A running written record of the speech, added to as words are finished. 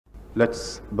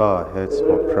Let's bow our heads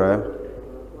for prayer.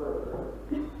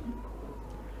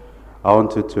 I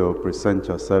want you to present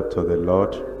yourself to the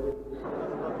Lord.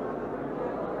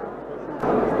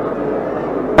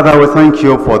 Father, we thank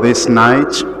you for this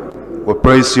night. We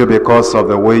praise you because of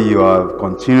the way you have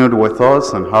continued with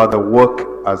us and how the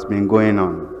work has been going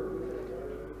on.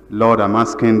 Lord, I'm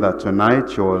asking that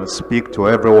tonight you will speak to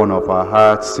every one of our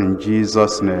hearts in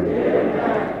Jesus' name.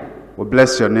 Amen. We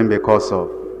bless your name because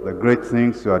of the great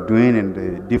things you are doing in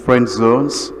the different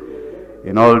zones,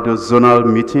 in all those zonal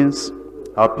meetings,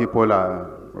 how people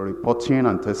are reporting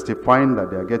and testifying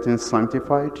that they are getting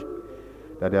sanctified,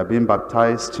 that they are being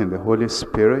baptized in the Holy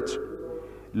Spirit.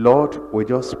 Lord, we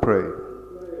just pray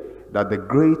that the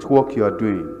great work you are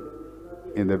doing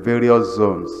in the various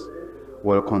zones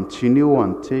will continue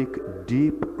and take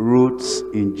deep roots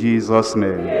in Jesus'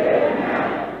 name.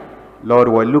 Amen. Lord,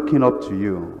 we're looking up to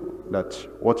you that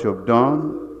what you've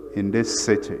done in this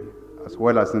city, as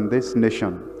well as in this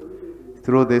nation,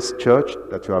 through this church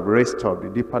that you have raised up, the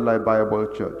Deeper Life Bible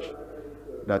Church,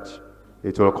 that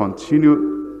it will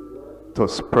continue to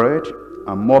spread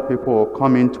and more people will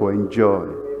come in to enjoy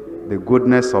the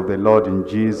goodness of the Lord in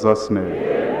Jesus' name.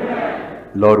 Amen.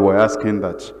 Lord, we're asking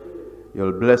that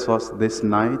you'll bless us this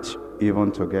night,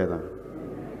 even together.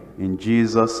 In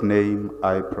Jesus' name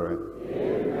I pray.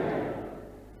 Amen.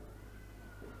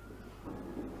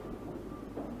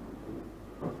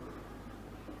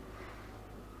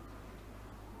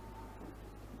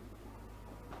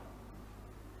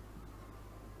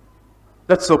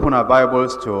 Let's open our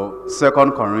Bibles to 2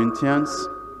 Corinthians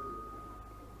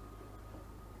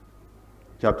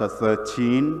chapter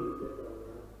 13.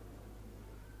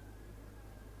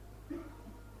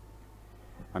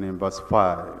 And in verse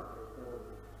 5.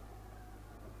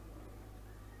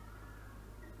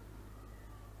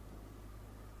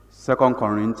 Second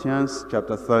Corinthians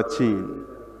chapter 13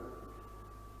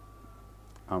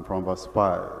 and from verse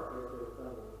 5.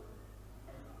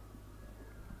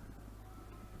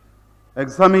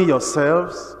 Examine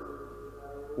yourselves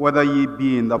whether ye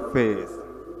be in the faith.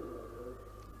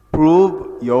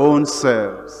 Prove your own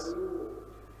selves.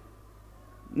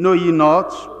 Know ye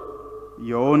not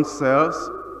your own selves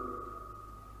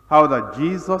how that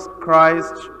Jesus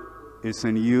Christ is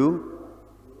in you,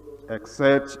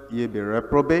 except ye be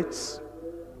reprobates?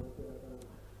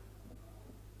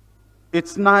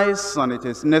 It's nice and it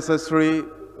is necessary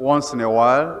once in a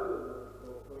while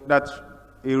that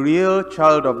a real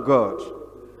child of God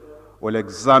will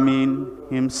examine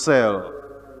himself,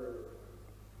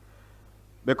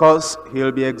 because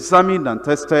he'll be examined and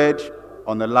tested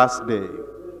on the last day.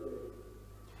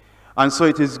 And so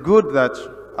it is good that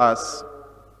as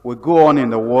we go on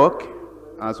in the work,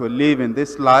 as we live in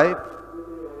this life,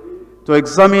 to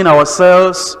examine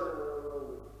ourselves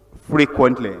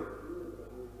frequently.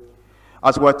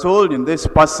 As we're told in this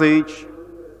passage,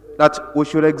 that we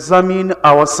should examine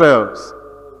ourselves,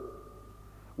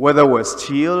 whether we're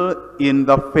still in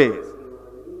the faith,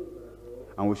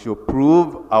 and we should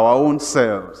prove our own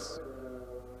selves.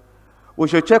 We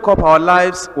should check up our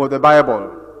lives with the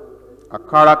Bible, our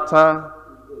character,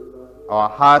 our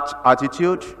heart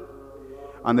attitude,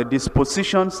 and the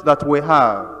dispositions that we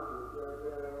have.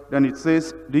 Then it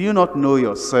says, do you not know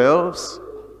yourselves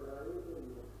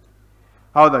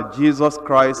how that Jesus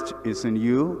Christ is in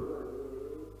you,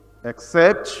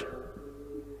 except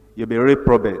you be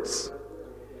reprobates?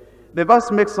 The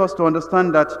verse makes us to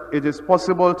understand that it is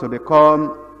possible to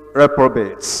become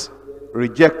reprobates,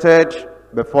 rejected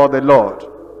before the Lord,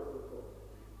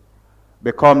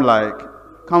 become like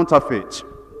counterfeit,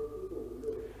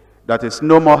 that is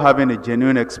no more having a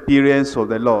genuine experience of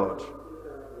the Lord.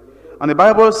 And the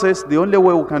Bible says the only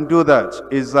way we can do that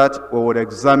is that we would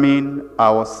examine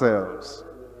ourselves.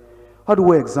 How do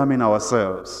we examine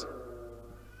ourselves?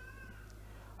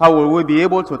 How will we be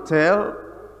able to tell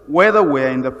whether we are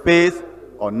in the faith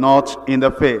or not in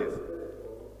the faith?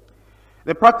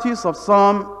 The practice of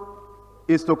some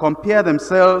is to compare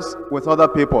themselves with other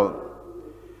people.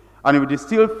 And if they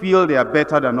still feel they are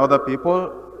better than other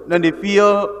people, then they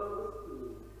feel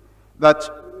that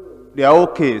they are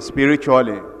okay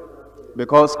spiritually,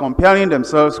 because comparing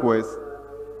themselves with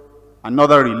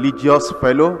another religious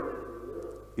fellow,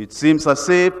 it seems as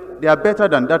if they are better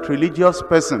than that religious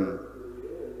person.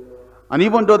 And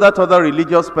even though that other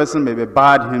religious person may be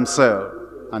bad himself,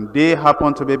 and they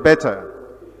happen to be better,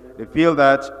 they feel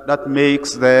that that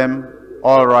makes them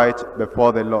all right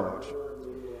before the Lord.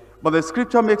 But the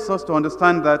scripture makes us to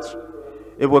understand that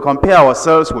if we compare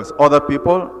ourselves with other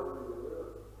people,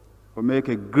 we make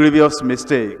a grievous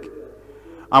mistake.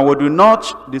 And we do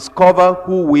not discover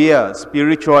who we are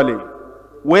spiritually,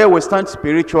 where we stand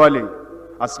spiritually,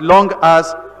 as long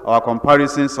as our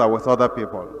comparisons are with other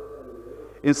people.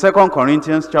 In 2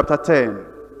 Corinthians chapter 10,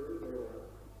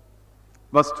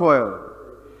 verse 12,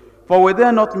 for we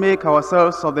dare not make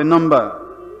ourselves of the number,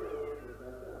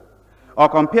 or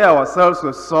compare ourselves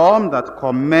with some that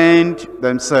commend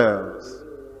themselves,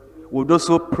 with those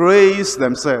who praise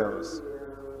themselves.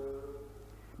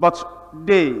 But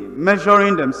they,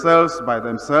 measuring themselves by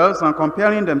themselves and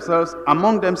comparing themselves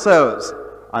among themselves,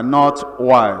 are not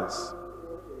wise.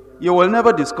 You will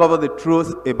never discover the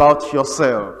truth about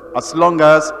yourself as long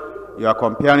as you are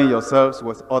comparing yourselves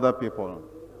with other people.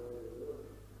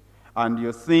 And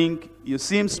you think you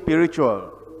seem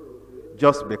spiritual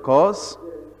just because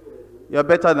you're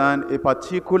better than a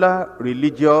particular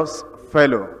religious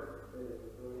fellow.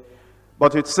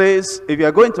 But it says, if you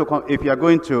are going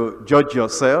to judge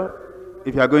yourself,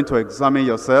 if you are going to examine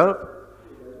yourself,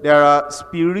 there are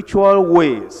spiritual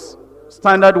ways,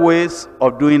 standard ways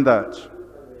of doing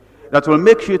that will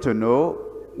make you to know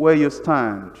where you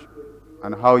stand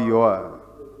and how you are.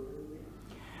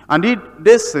 And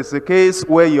this is a case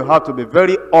where you have to be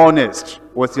very honest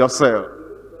with yourself,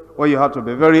 where you have to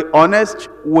be very honest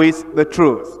with the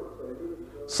truth.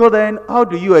 So then, how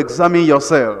do you examine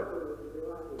yourself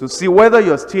to see whether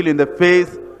you're still in the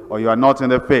faith or you are not in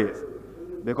the faith?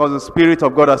 Because the Spirit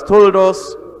of God has told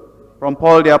us from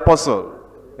Paul the Apostle,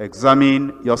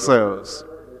 examine yourselves.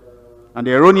 And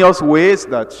the erroneous ways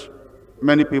that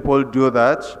many people do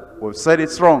that, we've said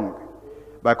it's wrong,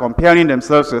 by comparing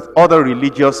themselves with other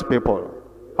religious people.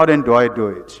 How then do I do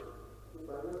it?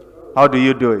 How do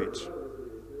you do it?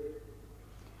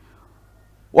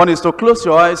 One is to close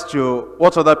your eyes to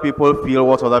what other people feel,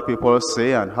 what other people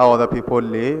say, and how other people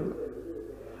live.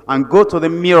 And go to the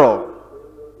mirror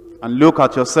and look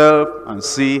at yourself and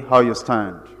see how you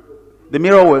stand. The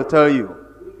mirror will tell you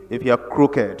if you are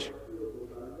crooked,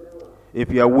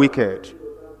 if you are wicked,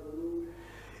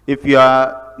 if you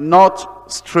are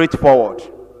not straightforward,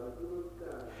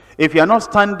 if you are not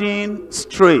standing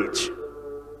straight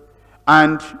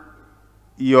and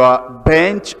you are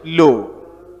bent low.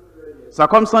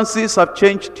 Circumstances have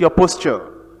changed your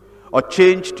posture, or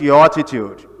changed your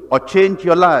attitude, or changed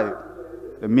your life.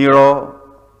 The mirror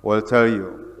will tell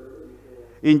you.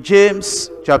 In James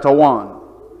chapter 1,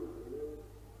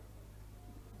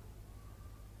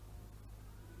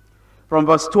 from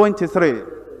verse 23,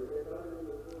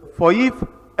 for if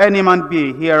any man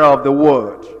be a hearer of the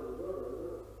word,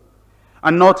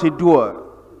 and not a doer,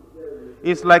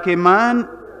 is like a man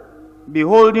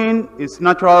beholding his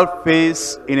natural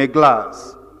face in a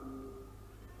glass.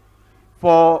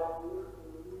 For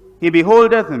he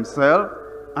beholdeth himself,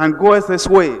 and goeth his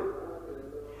way,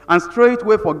 and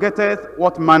straightway forgetteth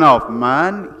what manner of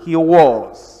man he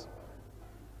was.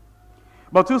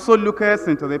 But whoso looketh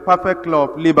into the perfect law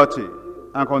of liberty,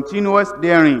 and continueth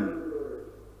therein,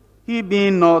 he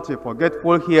being not a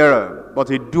forgetful hearer, but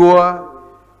a doer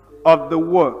of the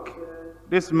work,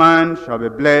 this man shall be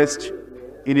blessed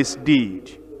in his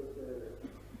deed.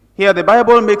 Here the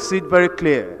Bible makes it very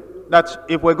clear that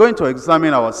if we're going to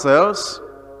examine ourselves,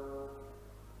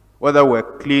 whether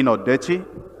we're clean or dirty,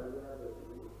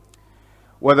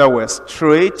 whether we're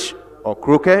straight or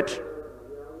crooked,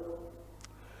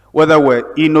 whether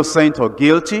we're innocent or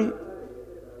guilty,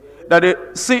 that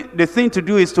the thing to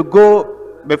do is to go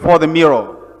before the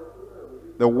mirror,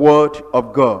 the Word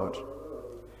of God.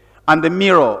 And the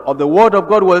mirror of the Word of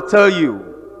God will tell you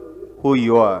who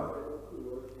you are.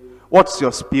 What's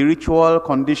your spiritual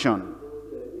condition?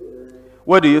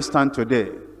 Where do you stand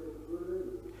today?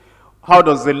 How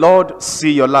does the Lord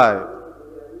see your life?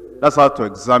 That's how to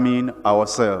examine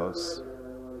ourselves.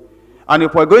 And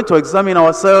if we're going to examine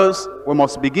ourselves, we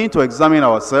must begin to examine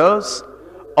ourselves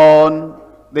on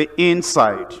the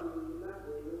inside.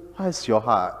 How is your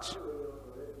heart?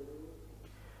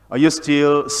 Are you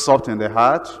still soft in the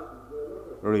heart?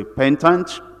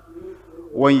 Repentant?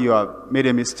 When you have made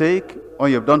a mistake,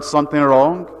 when you've done something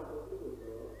wrong?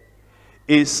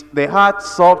 Is the heart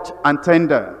soft and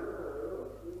tender,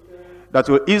 that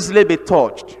will easily be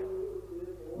touched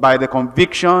by the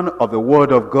conviction of the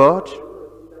Word of God?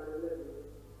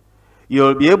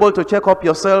 You'll be able to check up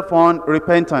yourself on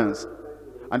repentance.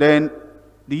 And then,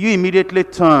 do you immediately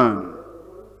turn?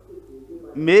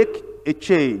 Make a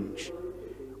change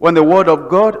when the Word of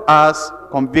God has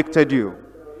convicted you.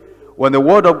 When the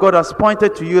Word of God has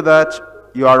pointed to you that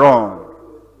you are wrong.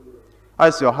 How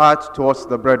is your heart towards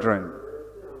the brethren?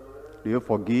 Do you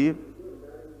forgive?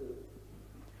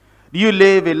 Do you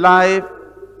live a life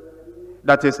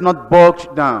that is not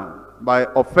bogged down by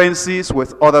offenses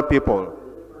with other people?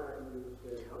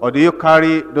 Or do you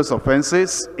carry those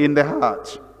offenses in the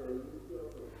heart?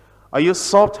 Are you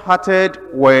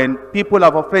soft-hearted when people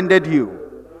have offended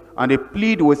you and they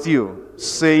plead with you,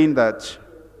 saying that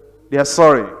they are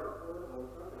sorry?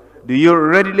 Do you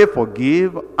readily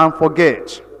forgive and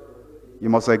forget? You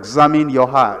must examine your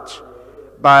heart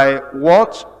by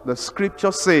what the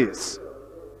scripture says.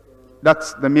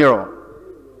 That's the mirror.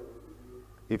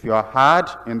 If you are hard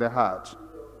in the heart,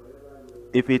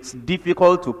 if it's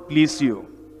difficult to please you,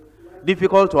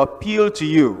 difficult to appeal to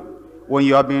you when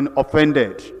you have been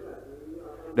offended,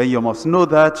 then you must know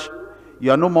that you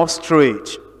are no more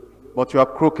straight, but you are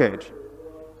crooked.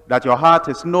 That your heart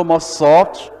is no more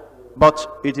soft,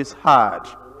 but it is hard.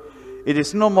 It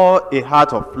is no more a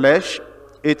heart of flesh,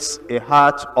 it's a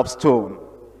heart of stone.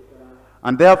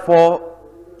 And therefore,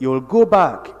 you will go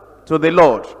back to the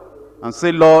Lord and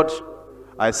say, Lord,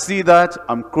 I see that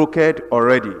I'm crooked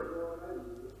already.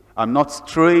 I'm not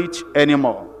straight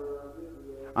anymore.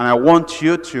 And I want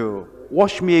you to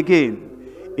wash me again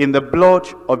in the blood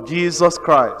of Jesus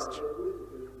Christ.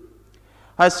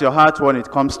 How's your heart when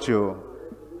it comes to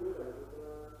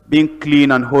being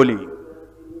clean and holy?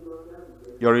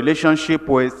 Your relationship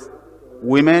with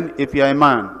women if you are a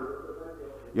man.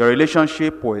 Your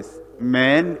relationship with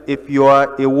men if you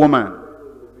are a woman.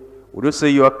 Would you say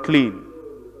you are clean?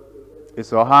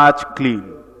 Is your heart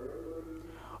clean?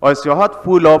 Or is your heart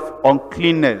full of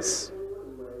uncleanness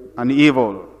and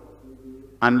evil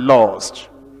and lust?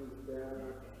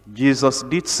 Jesus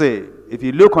did say, if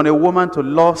you look on a woman to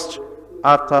lust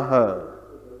after her,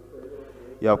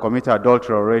 you have committed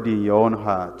adultery already in your own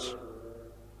heart.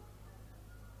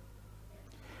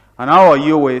 And how are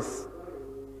you with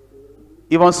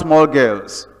even small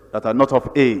girls that are not of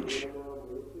age?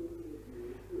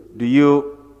 Do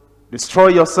you destroy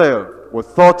yourself with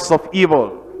thoughts of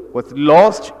evil, with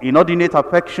lust, inordinate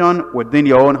affection within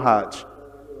your own heart?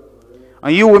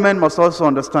 And you women must also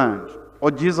understand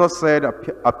what Jesus said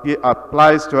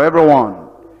applies to everyone.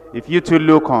 If you too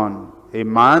look on a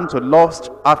man to lust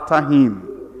after him,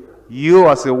 you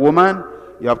as a woman,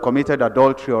 you have committed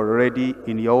adultery already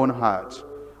in your own heart.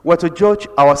 We're to judge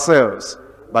ourselves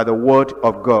by the word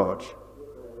of God.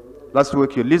 Last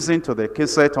week you listened to the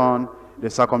cassette on the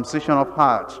circumcision of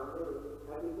heart.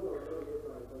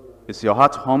 Is your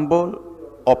heart humble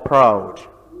or proud?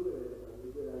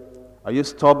 Are you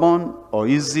stubborn or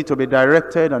easy to be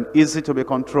directed and easy to be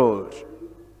controlled?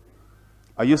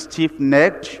 Are you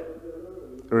stiff-necked,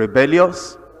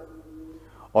 rebellious,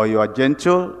 or you are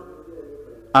gentle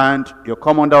and you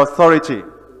come under authority?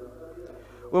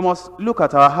 We must look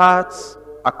at our hearts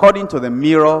according to the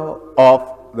mirror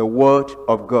of the Word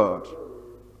of God.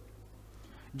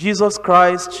 Jesus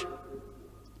Christ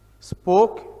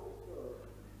spoke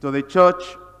to the church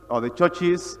or the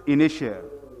churches in Asia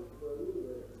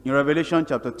in Revelation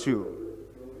chapter 2.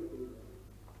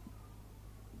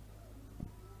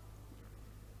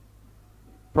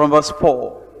 From verse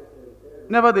 4.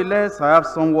 Nevertheless, I have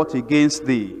somewhat against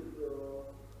thee,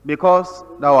 because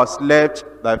thou hast left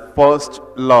thy first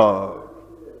love.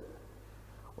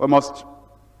 We must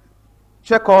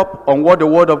check up on what the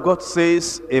Word of God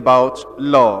says about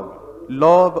love.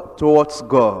 Love towards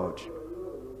God.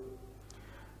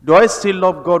 Do I still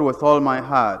love God with all my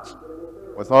heart,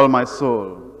 with all my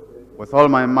soul, with all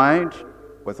my mind,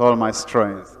 with all my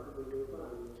strength?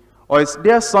 Or is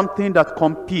there something that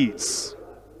competes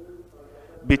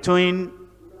between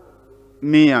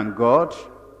me and God,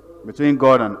 between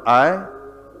God and I?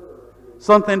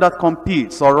 Something that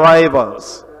competes or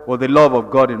rivals with the love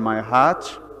of God in my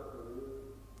heart?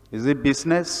 Is it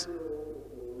business?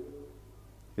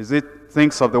 Is it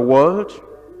things of the world?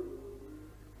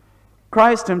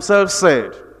 Christ himself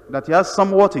said that he has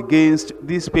somewhat against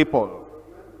these people,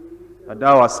 that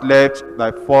thou hast left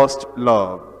thy first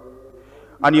love.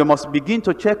 And you must begin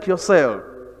to check yourself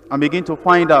and begin to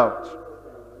find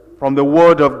out from the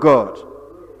Word of God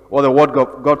what the Word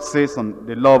of God says on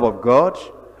the love of God,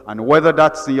 and whether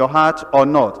that's in your heart or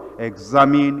not.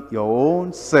 Examine your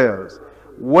own selves,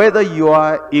 whether you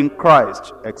are in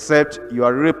Christ, except you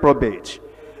are reprobate.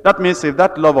 That means if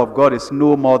that love of God is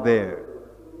no more there,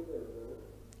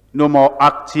 no more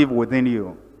active within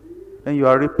you, then you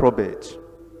are reprobate.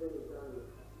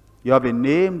 You have a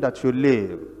name that you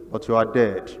live, but you are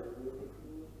dead.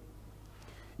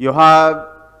 You have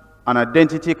an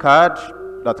identity card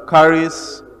that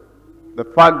carries the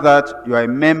fact that you are a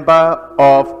member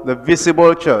of the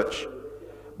visible church,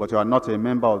 but you are not a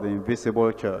member of the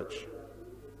invisible church.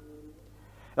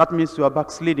 That means you are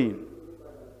backsliding,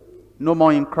 no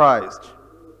more in Christ,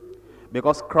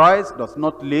 because Christ does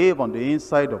not live on the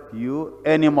inside of you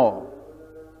anymore.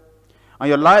 And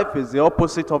your life is the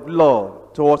opposite of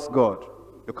love towards God.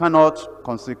 You cannot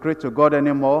consecrate to God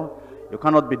anymore. You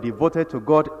cannot be devoted to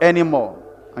God anymore.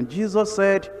 And Jesus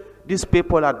said, these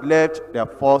people had left their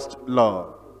first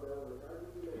love.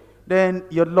 Then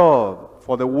your love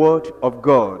for the word of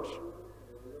God.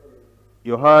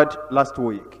 You heard last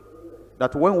week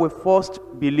that when we first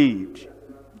believed,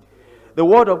 the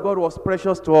word of God was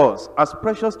precious to us, as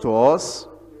precious to us,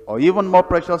 or even more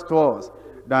precious to us,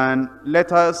 than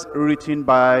letters written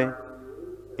by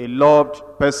a loved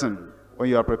person. When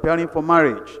you are preparing for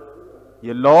marriage,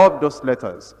 you love those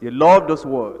letters, you love those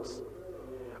words.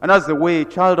 And that's the way a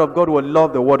child of God will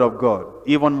love the word of God,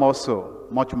 even more so,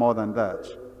 much more than that.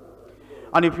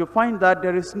 And if you find that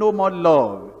there is no more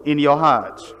love in your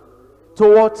heart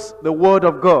towards the word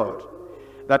of God,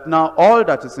 that now all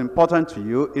that is important to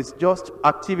you is just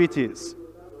activities,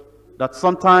 that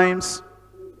sometimes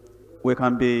we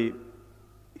can be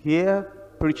here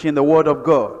preaching the word of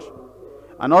God,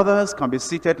 and others can be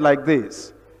seated like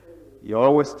this. You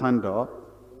always stand up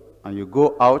and you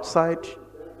go outside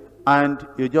and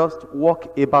you just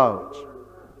walk about,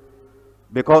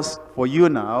 because for you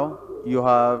now you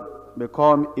have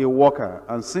become a walker.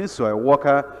 And since you are a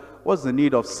walker, what's the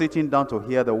need of sitting down to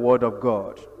hear the word of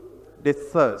God? The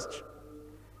thirst,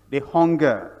 the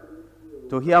hunger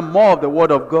to hear more of the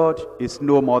word of God is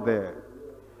no more there.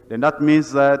 Then that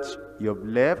means that you've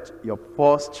left your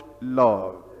first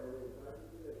love.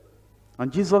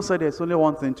 And Jesus said there's only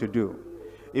one thing to do.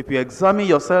 If you examine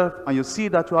yourself and you see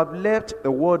that you have left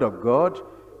the word of God,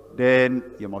 then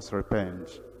you must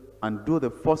repent and do the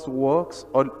first works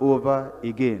all over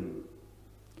again.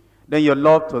 Then your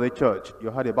love to the church,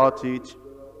 you heard about it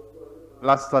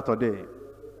last Saturday,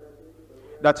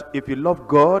 that if you love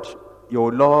God, you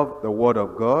will love the word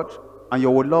of God, and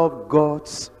you will love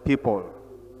God's people.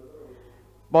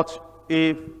 But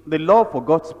if the love for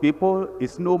God's people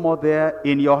is no more there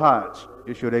in your heart,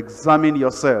 you should examine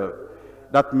yourself.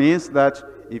 That means that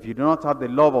if you do not have the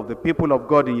love of the people of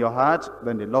God in your heart,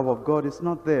 then the love of God is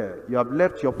not there. You have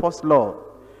left your first love.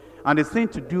 And the thing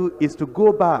to do is to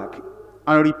go back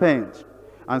and repent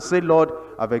and say, Lord,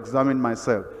 I've examined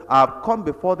myself. I have come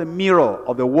before the mirror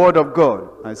of the word of God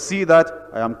and see that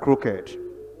I am crooked.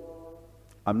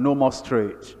 I'm no more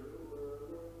straight.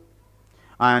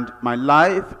 And my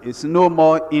life is no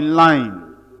more in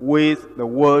line with the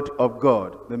word of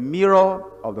God. The mirror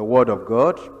of the word of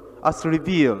God has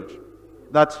revealed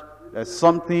that there's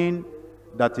something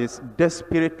that is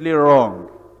desperately wrong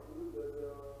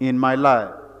in my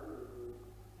life.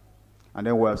 And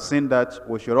then we have seen that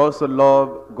we should also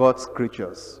love God's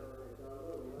creatures.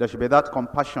 There should be that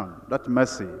compassion, that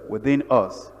mercy within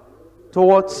us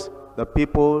towards the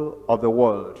people of the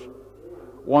world,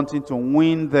 wanting to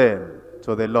win them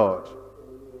to the Lord.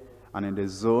 And in the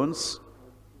zones,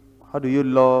 how do you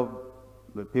love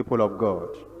the people of God,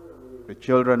 the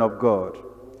children of God?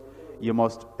 You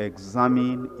must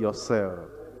examine yourself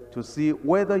to see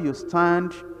whether you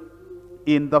stand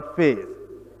in the faith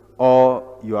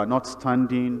or you are not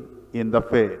standing in the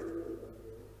faith.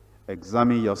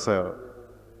 Examine yourself.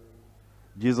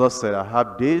 Jesus said, I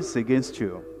have this against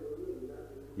you.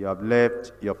 You have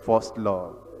left your first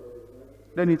love.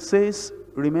 Then it says,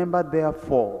 remember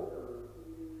therefore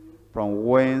from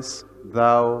whence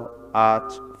thou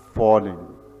art fallen.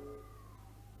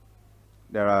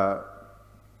 There are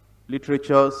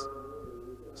literatures,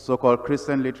 so-called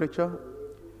Christian literature,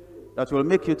 that will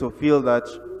make you to feel that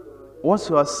once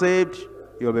you are saved,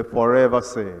 you'll be forever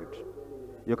saved.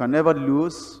 You can never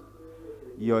lose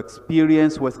your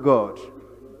experience with God.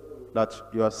 That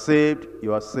you are saved,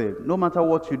 you are saved. No matter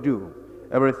what you do,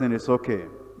 everything is okay.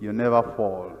 You never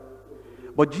fall.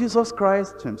 But Jesus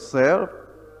Christ himself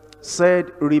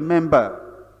said,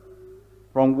 remember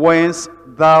from whence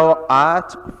thou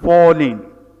art fallen,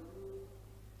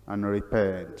 and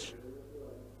repent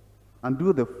and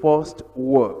do the first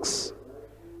works.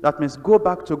 That means go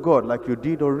back to God like you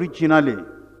did originally,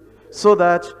 so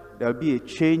that there'll be a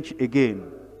change again,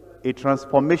 a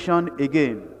transformation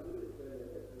again.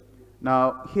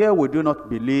 Now, here we do not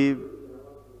believe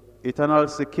eternal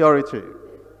security.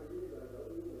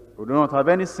 We do not have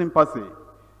any sympathy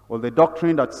with the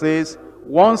doctrine that says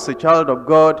once a child of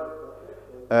God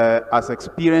has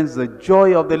experienced the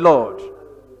joy of the Lord,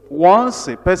 once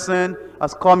a person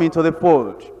has come into the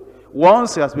fold,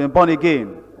 once he has been born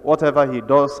again, whatever he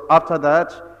does after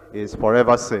that is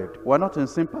forever saved. We're not in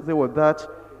sympathy with that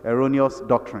erroneous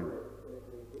doctrine.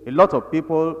 A lot of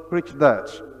people preach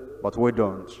that, but we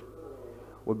don't.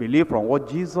 We believe from what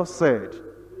Jesus said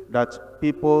that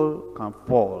people can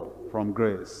fall from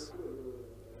grace.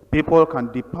 People can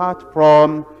depart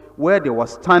from where they were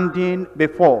standing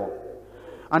before.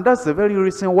 And that's the very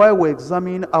reason why we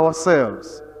examine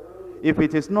ourselves. If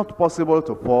it is not possible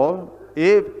to fall,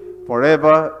 If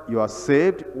forever you are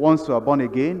saved, once you are born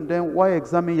again, then why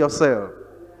examine yourself?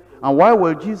 And why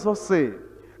will Jesus say,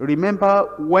 remember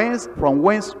from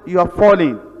whence you are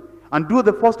falling, and do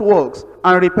the first works,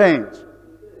 and repent?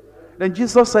 Then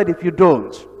Jesus said, if you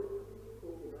don't,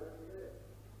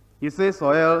 he says,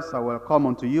 or else I will come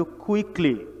unto you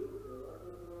quickly,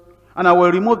 and I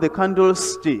will remove the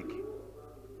candlestick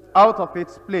out of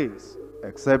its place,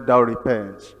 except thou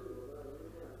repent.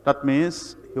 That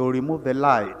means he will remove the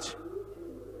light.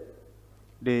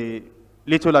 The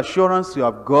little assurance you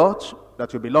have got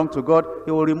that you belong to God,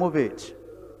 he will remove it.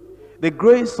 The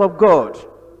grace of God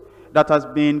that has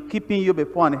been keeping you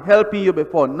before and helping you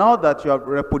before, now that you have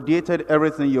repudiated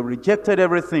everything, you've rejected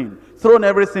everything, thrown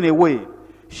everything away,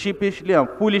 sheepishly and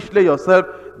foolishly yourself,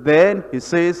 then he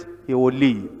says he will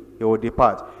leave, he will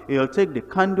depart. He will take the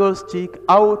candlestick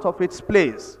out of its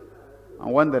place.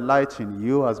 And when the light in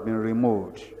you has been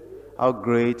removed, how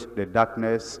great the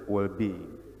darkness will be.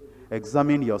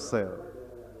 Examine yourself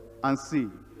and see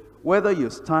whether you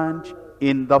stand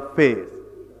in the faith.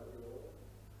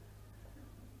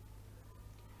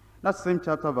 That same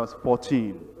chapter, verse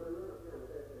 14.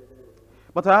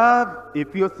 But I have a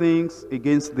few things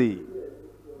against thee,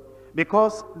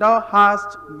 because thou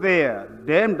hast there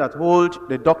them that hold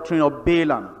the doctrine of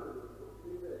Balaam,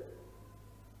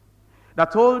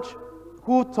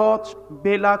 who taught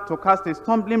Balak to cast a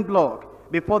stumbling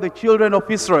block before the children of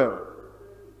Israel,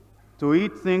 to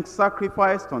eat things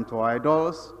sacrificed unto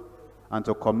idols, and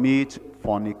to commit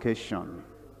fornication.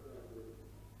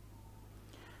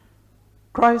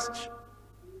 Christ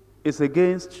is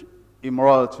against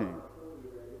immorality,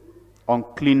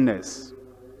 uncleanness.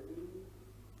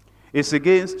 It's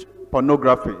against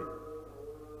pornography.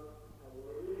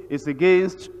 It's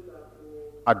against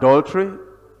adultery,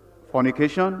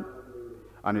 fornication,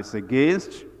 and it's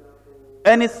against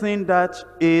anything that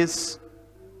is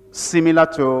similar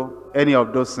to any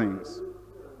of those things.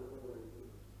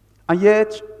 And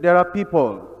yet, there are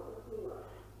people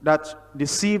that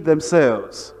deceive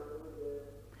themselves,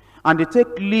 and they take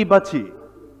liberty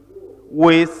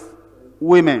with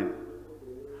women,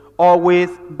 or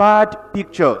with bad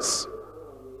pictures,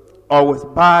 or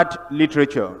with bad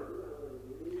literature.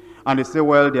 And they say,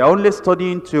 well, they are only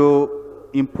studying to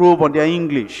improve on their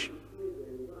English.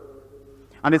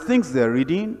 And the things they're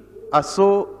reading are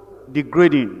so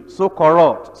degrading, so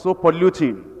corrupt, so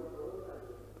polluting.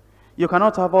 You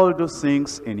cannot have all those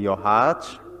things in your heart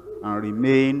and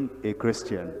remain a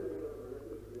Christian.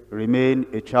 Remain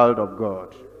a child of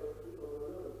God.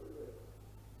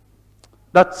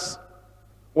 That's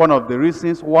one of the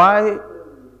reasons why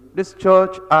this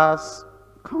church has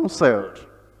counseled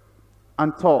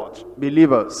and taught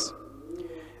believers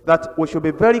that we should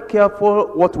be very careful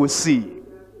what we see,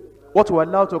 what we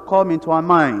allow to come into our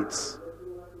minds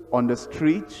on the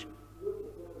street,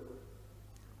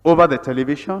 over the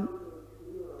television,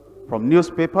 from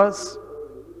newspapers,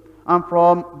 and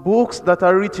from books that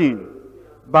are written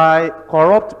by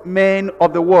corrupt men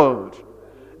of the world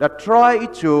that try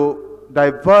to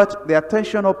divert the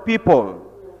attention of people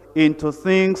into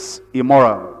things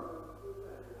immoral.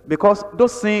 Because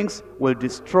those things will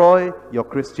destroy your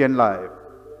Christian life.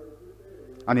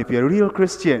 And if you're a real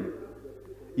Christian,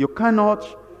 you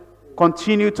cannot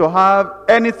continue to have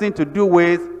anything to do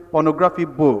with pornographic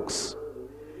books,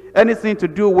 anything to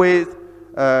do with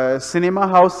cinema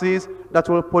houses that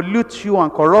will pollute you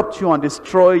and corrupt you and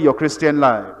destroy your Christian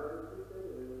life.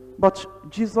 But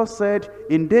Jesus said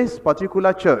in this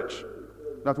particular church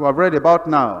that we have read about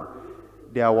now,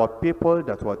 there were people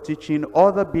that were teaching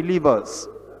other believers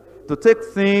to take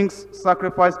things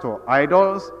sacrificed to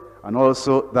idols, and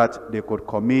also that they could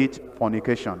commit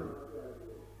fornication.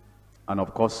 And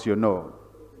of course you know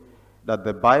that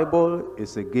the Bible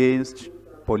is against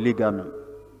polygamy.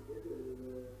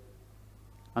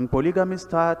 And polygamy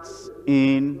starts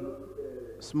in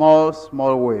small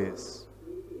ways.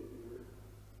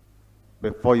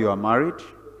 Before you are married,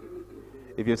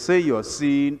 if you say you are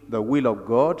seeing the will of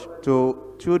God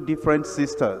to two different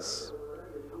sisters,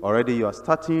 already you are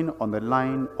starting on the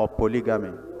line of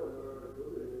polygamy.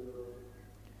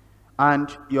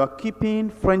 And you are keeping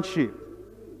friendship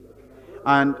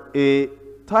and a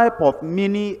type of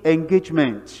mini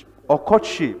engagement or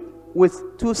courtship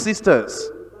with two sisters,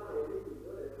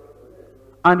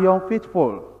 and you're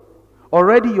unfaithful.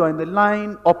 Already you are in the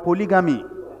line of polygamy.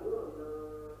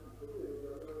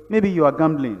 Maybe you are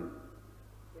gambling.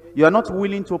 You are not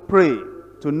willing to pray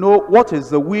to know what is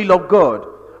the will of God,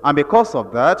 and because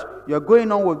of that you are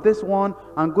going on with this one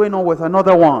and going on with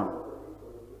another one.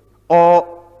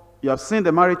 Or you have seen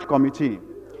the marriage committee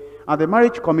And the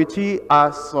marriage committee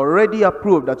has already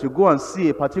approved that you go and see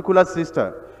a particular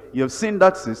sister. You've seen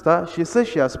that sister, she says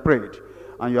she has prayed,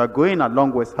 and you are going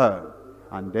along with her.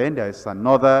 And then there is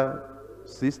another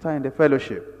sister in the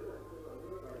fellowship.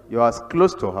 You are as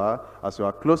close to her as you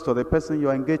are close to the person you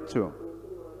are engaged to.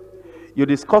 You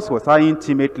discuss with her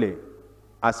intimately,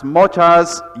 as much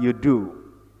as you do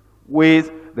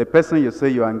with the person you say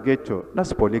you are engaged to.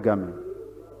 That's polygamy.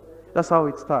 That's how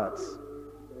it starts.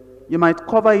 You might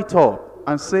cover it up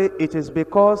and say, it is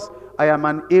because I am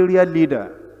an area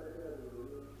leader.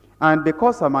 And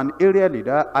because I'm an area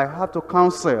leader, I have to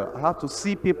counsel, I have to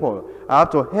see people, I have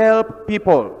to help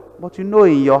people. But you know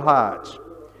in your heart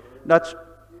that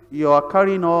you are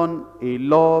carrying on a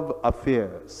love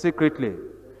affair secretly,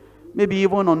 maybe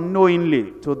even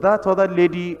unknowingly, to that other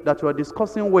lady that you are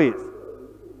discussing with.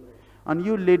 And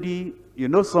you lady, you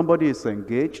know somebody is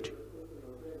engaged,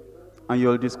 and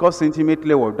you'll discuss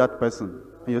intimately with that person.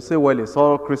 And you say, well, it's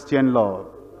all Christian love.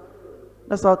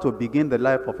 That's how to begin the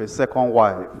life of a second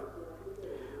wife.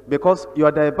 Because you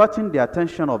are diverting the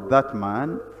attention of that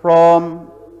man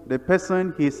from the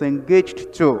person he's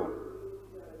engaged to.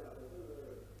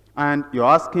 And you're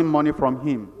asking money from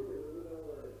him.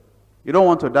 You don't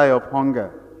want to die of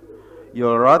hunger.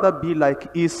 You'll rather be like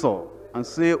Esau and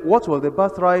say, what will the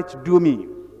birthright do me?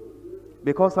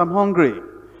 Because I'm hungry.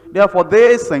 Therefore,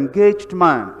 this engaged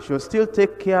man should still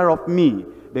take care of me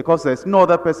because there's no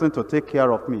other person to take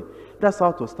care of me. That's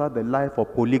how to start the life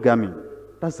of polygamy.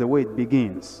 That's the way it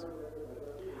begins.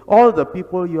 All the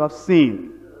people you have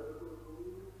seen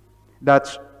that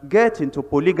get into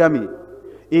polygamy,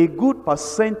 a good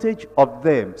percentage of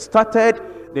them started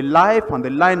the life and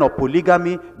the line of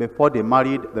polygamy before they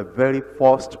married the very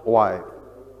first wife.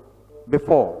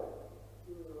 Before.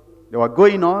 They were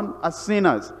going on as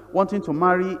sinners, wanting to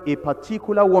marry a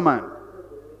particular woman.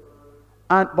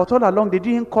 But all along, they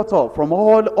didn't cut off from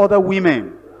all other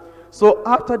women. So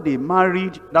after they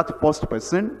married that first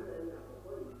person,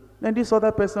 then this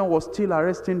other person was still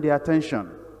arresting their attention,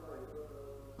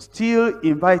 still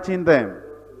inviting them.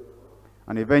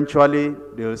 And eventually,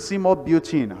 they'll see more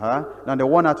beauty in her than the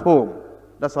one at home.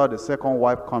 That's how the second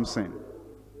wife comes in.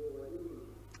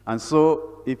 And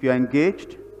so, if you're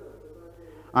engaged,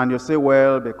 and you say,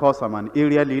 well, because I'm an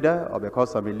area leader, or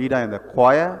because I'm a leader in the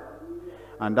choir,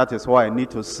 and that is why I need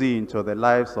to see into the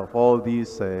lives of all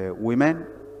these women,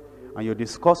 and you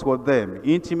discuss with them,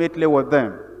 intimately with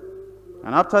them,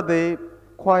 and after the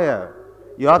choir,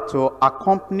 you have to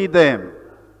accompany them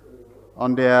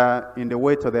in the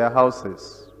way to their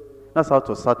houses. That's how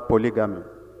to start polygamy.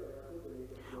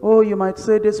 Oh, you might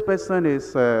say this person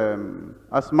is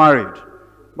as married,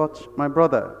 but my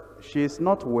brother, she is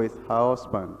not with her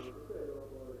husband.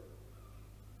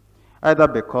 Either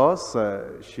because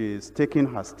she is taking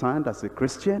her stand as a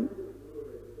Christian,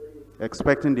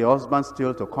 expecting the husband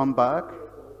still to come back,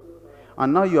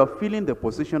 and now you are feeling the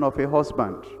position of a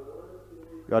husband.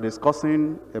 You are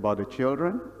discussing about the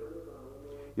children,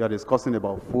 you are discussing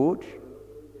about food,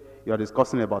 you are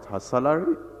discussing about her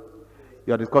salary,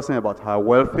 you are discussing about her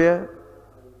welfare.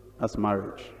 That's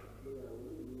marriage.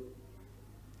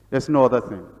 There's no other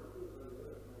thing.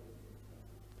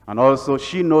 And also,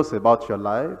 she knows about your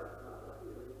life.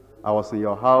 I was in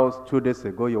your house 2 days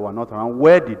ago, you were not around.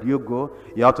 Where did you go?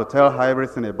 You have to tell her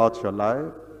everything about your life,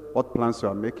 what plans you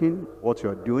are making, what you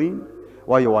are doing,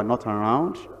 why you are not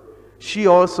around. She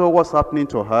also, what's happening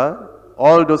to her,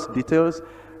 all those details.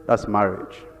 That's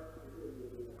marriage.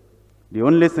 The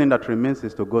only thing that remains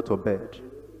is to go to bed.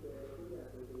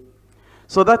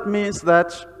 So that means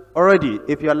that already,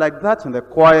 if you're like that in the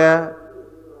choir,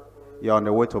 you're on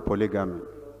the way to polygamy.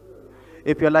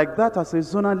 If you're like that as a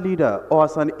zonal leader or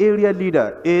as an area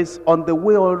leader, is on the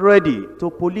way already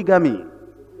to polygamy.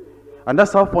 And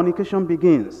that's how fornication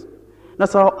begins.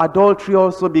 That's how adultery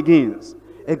also begins.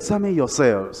 Examine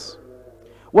yourselves,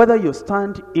 whether you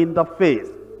stand in the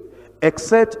faith,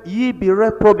 except ye be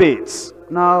reprobates.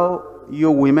 Now,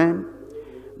 you women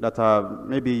that have,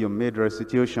 maybe you made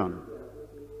restitution,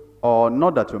 or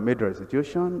not that you made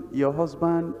restitution, your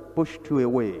husband pushed you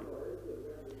away,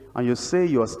 and you say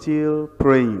you are still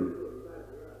praying.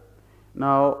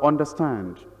 Now,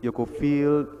 understand, you could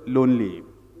feel lonely.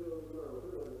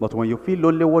 But when you feel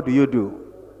lonely, what do?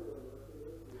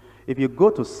 If you go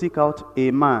to seek out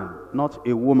a man, not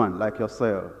a woman like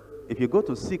yourself, if you go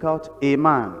to seek out a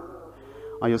man,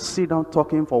 and you sit down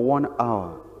talking for 1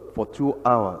 hour, for 2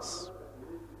 hours,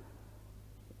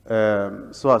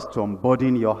 so as to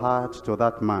unburden your heart to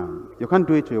that man. You can't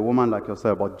do it to a woman like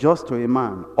yourself, but just to a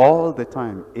man all the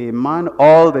time. A man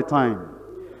all the time.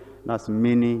 That's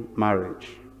mini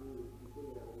marriage.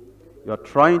 You're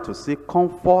trying to seek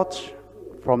comfort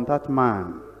from that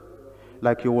man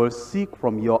like you will seek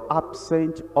from your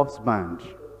absent husband.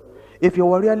 If you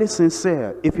were really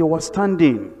sincere, if you were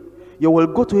standing, you will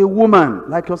go to a woman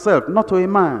like yourself, not to a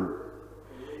man.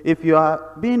 If you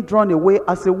are being drawn away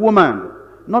as a woman,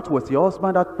 not with your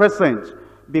husband at present,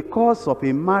 because of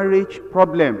a marriage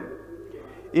problem.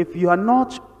 If you are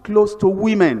not close to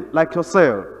women like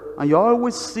yourself, and you're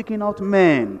always seeking out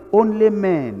men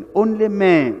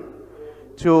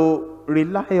to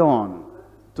rely on,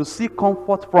 to seek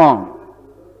comfort from,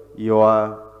 you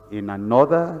are in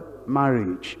another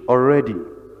marriage already.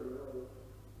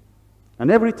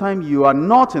 And every time you are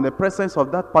not in the presence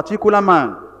of that particular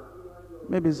man,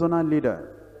 maybe zonal leader,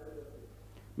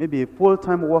 maybe a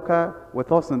full-time worker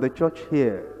with us in the church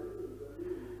here,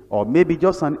 or maybe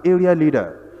just an area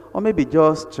leader, or maybe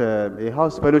just a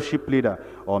house fellowship leader,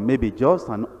 or maybe just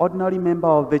an ordinary member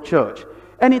of the church.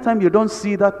 Anytime you don't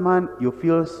see that man, you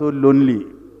feel so lonely.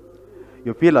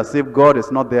 You feel as if God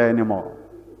is not there anymore.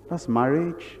 That's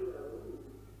marriage.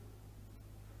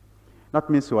 That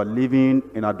means you are living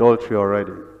in adultery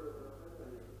already.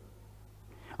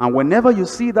 And whenever you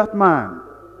see that man,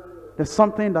 there's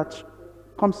something that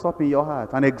comes up in your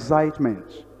heart, an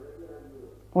excitement.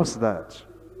 What's that?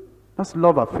 That's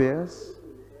love affairs.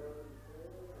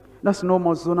 That's no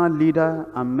more zonal leader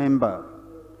and member.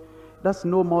 That's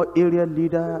no more area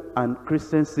leader and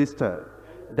Christian sister.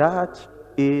 That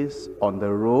is on the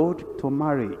road to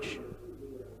marriage.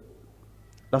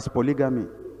 That's polygamy.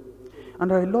 And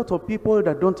there are a lot of people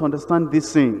that don't understand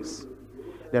these things.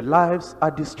 Their lives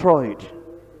are destroyed.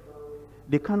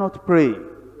 They cannot pray.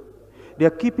 They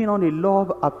are keeping on in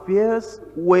love affairs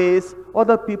with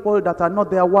other people that are not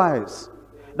their wives,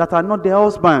 that are not their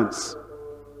husbands.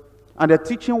 And they're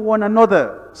teaching one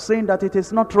another, saying that it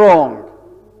is not wrong.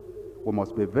 We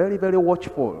must be very, very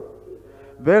watchful,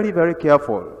 very, very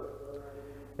careful.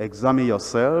 Examine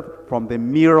yourself from the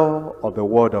mirror of the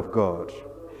Word of God.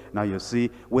 Now you see,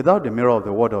 without the mirror of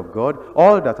the Word of God,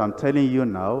 all that I'm telling you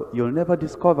now, you'll never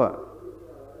discover.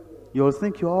 You'll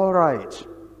think you're all right,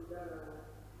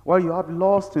 while you have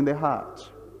lust in the heart,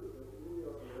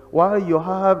 while you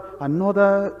have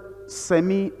another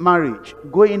semi-marriage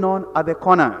going on at the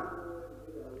corner.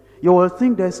 You will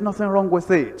think there's nothing wrong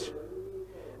with it.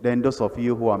 Then those of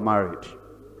you who are married,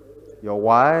 your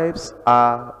wives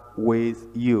are with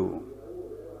you.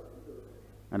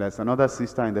 And there's another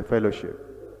sister in the fellowship.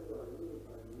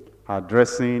 Her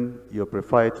dressing, you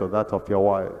prefer it to that of your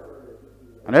wife.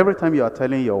 And every time you are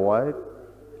telling your wife,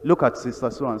 look at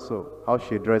sister so-and-so, how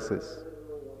she dresses.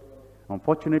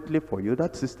 Unfortunately for you,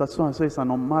 that sister so-and-so is an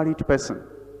unmarried person.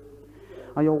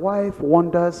 And your wife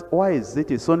wonders, why is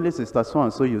it it's only sister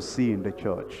so-and-so you see in the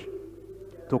church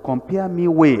to compare me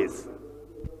with?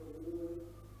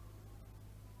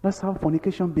 That's how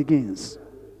fornication begins.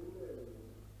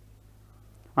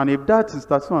 And if that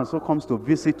sister so-and-so comes to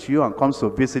visit you and comes to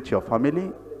visit your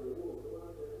family,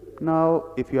 now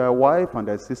if you are a wife and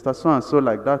there's sister so-and-so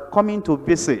like that coming to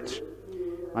visit,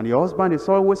 and your husband is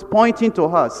always pointing to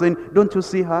her, saying, don't you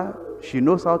see her? She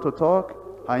knows how to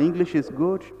talk. Her English is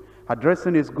good. Her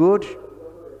dressing is good.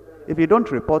 If you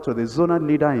don't report to the zonal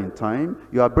leader in time,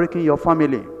 you are breaking your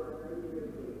family.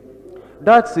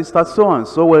 That sister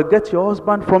so-and-so will get your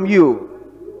husband from you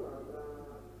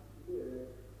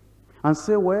and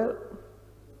say, well,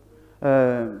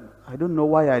 I don't know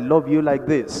why I love you like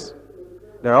this.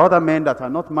 There are other men that are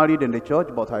not married in the church,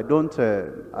 but I don't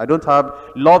have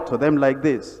love to them like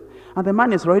this. And the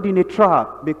man is already in a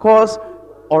trap, because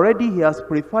already he has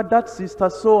preferred that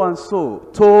sister so-and-so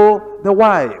to the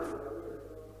wife.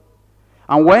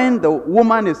 And when the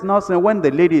woman is now saying, when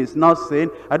the lady is now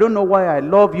saying, I don't know why I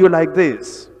love you like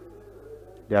this,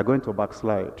 they are going to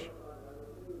backslide.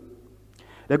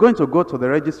 They're going to go to the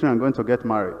registry and going to get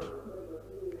married.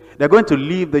 They're going to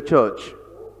leave the church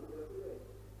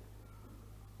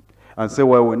and say,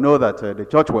 well, we know that the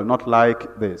church will not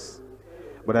like this.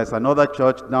 But there's another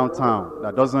church downtown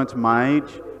that doesn't mind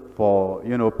for,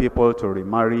 people to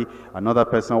remarry another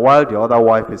person while the other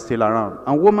wife is still around.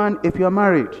 And woman, if you're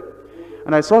married,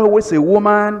 and I saw always a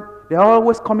woman, they are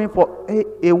always coming for,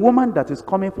 a woman that is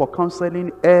coming for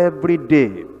counseling every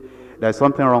day. There's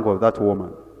something wrong with that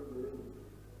woman.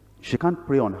 She can't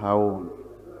pray on her own.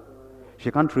 She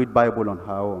can't read Bible on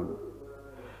her own.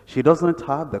 She doesn't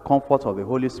have the comfort of the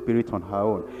Holy Spirit on her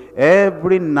own.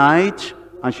 Every night,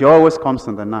 and she always comes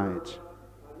in the night,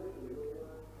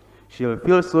 she'll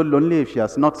feel so lonely if she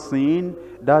has not seen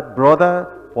that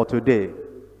brother for today.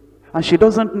 And she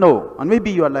doesn't know. And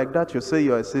maybe you are like that, you say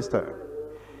you're a sister,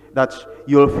 that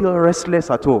you'll feel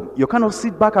restless at home. You cannot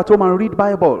sit back at home and read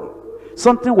Bible.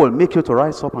 Something will make you to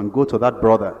rise up and go to that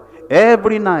brother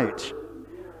every night.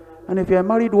 And if you're a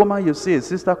married woman, you see a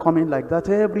sister coming like that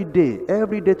every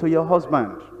day to your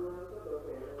husband.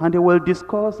 And they will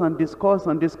discuss and discuss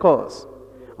and discuss.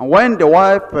 And when the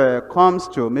wife comes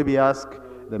to maybe ask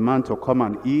the man to come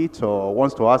and eat or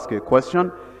wants to ask a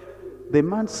question, the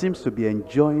man seems to be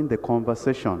enjoying the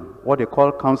conversation, what they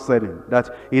call counseling, that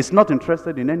he's not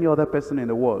interested in any other person in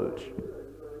the world.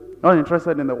 Not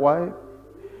interested in the wife,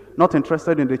 not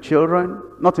interested in the children,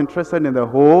 not interested in the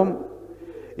home.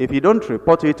 If you don't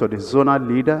report it to the zonal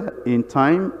leader in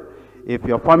time, if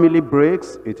your family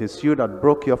breaks, it is you that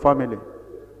broke your family.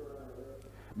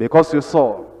 Because you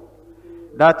saw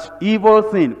that evil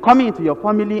thing coming into your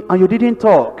family and you didn't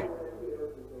talk.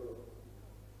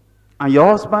 And your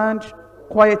husband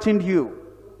quietened you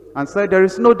and said there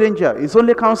is no danger, it's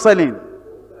only counseling.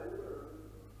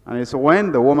 And it's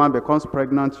when the woman becomes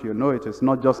pregnant, you know it is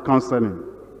not just counseling.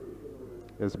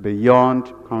 It's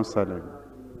beyond counseling.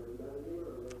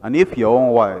 And if your own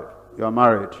wife, you are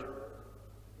married,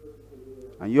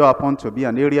 and you happen to be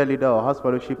an area leader or house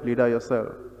fellowship leader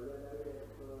yourself,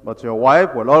 but your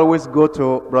wife will always go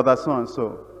to brother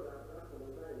so-and-so,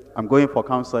 I'm going for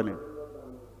counseling.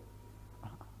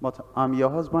 But I'm your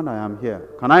husband, I am here.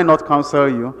 Can I not counsel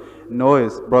you? No,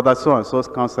 it's brother so-and-so's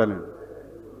counseling.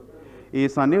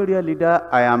 He's an area leader,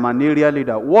 I am an area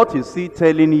leader. What is he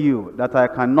telling you that I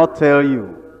cannot tell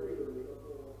you?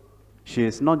 She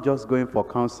is not just going for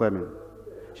counseling.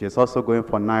 She is also going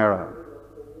for naira.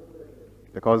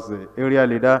 Because the area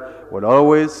leader will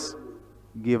always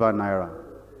give her naira.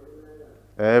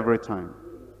 Every time.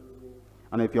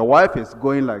 And if your wife is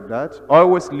going like that,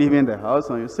 always leaving the house,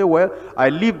 and you say, well, I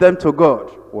leave them to God.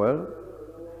 Well,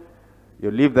 you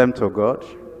leave them to God.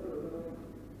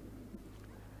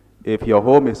 If your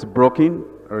home is broken,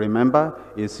 remember,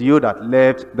 it's you that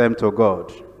left them to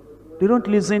God. They don't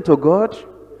listen to God.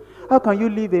 How can you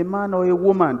leave a man or a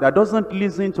woman that doesn't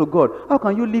listen to God? How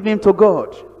can you leave him to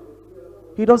God?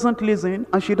 He doesn't listen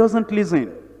and she doesn't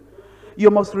listen.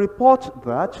 You must report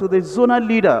that to the zonal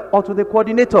leader or to the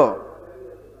coordinator.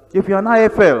 If you're an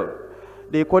IFL,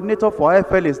 the coordinator for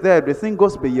IFL is there. Everything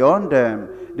goes beyond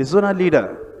the zonal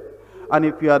leader. And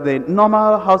if you are the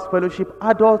normal house fellowship,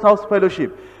 adult house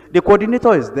fellowship, the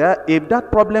coordinator is there. If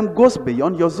that problem goes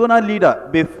beyond your zonal leader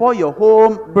before your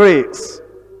home breaks,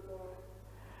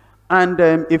 and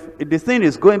if the thing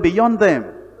is going beyond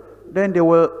them, then they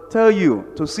will tell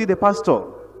you to see the pastor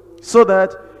so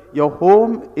that your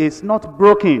home is not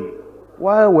broken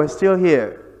while we're still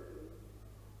here.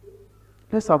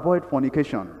 Let's avoid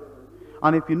fornication.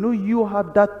 And if you know you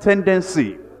have that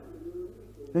tendency,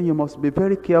 then you must be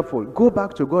very careful. Go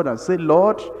back to God and say,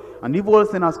 Lord, an evil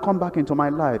thing has come back into my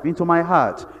life, into my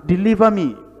heart. Deliver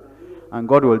me. And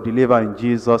God will deliver in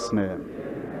Jesus' name.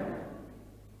 Amen.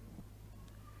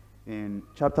 In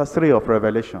chapter 3 of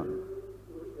Revelation,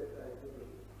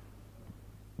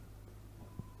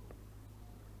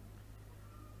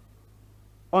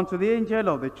 unto the angel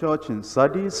of the church in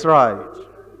Sardis write,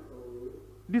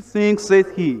 this thing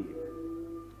saith he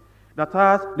that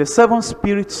hath the 7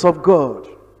 spirits of God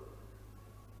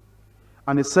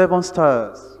and the 7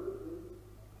 stars.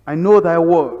 I know thy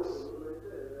works,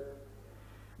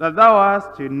 that thou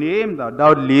hast a name, that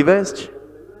thou livest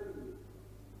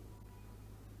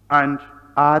and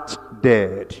art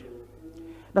dead.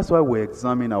 That's why we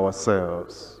examine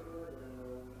ourselves.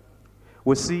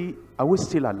 We see, are we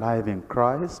still alive in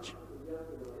Christ?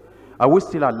 Are we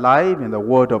still alive in the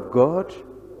Word of God?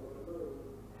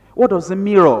 What does the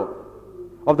mirror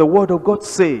of the Word of God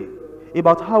say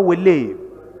about how we live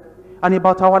and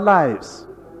about our lives?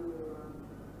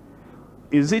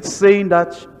 Is it saying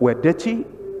that we're dirty,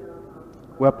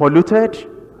 we're polluted,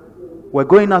 we're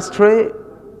going astray?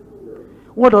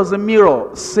 What does the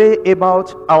mirror say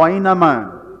about our inner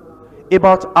man,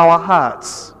 about our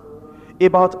hearts,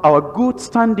 about our good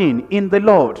standing in the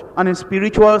Lord and in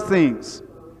spiritual things?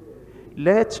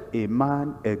 Let a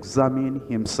man examine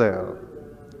himself.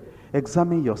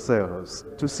 Examine yourselves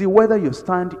to see whether you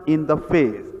stand in the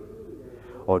faith.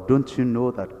 Or don't you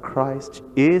know that Christ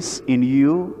is in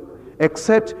you,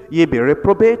 except ye be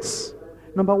reprobates?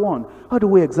 Number one, how do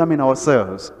we examine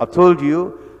ourselves? I told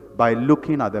you, by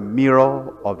looking at the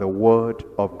mirror of the Word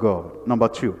of God. Number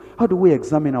two, how do we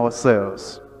examine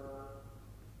ourselves?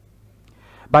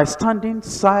 By standing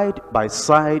side by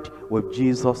side with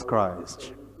Jesus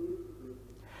Christ.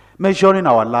 Measuring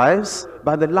our lives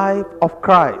by the life of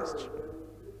Christ.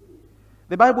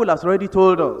 The Bible has already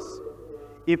told us,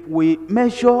 if we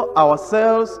measure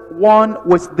ourselves one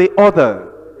with the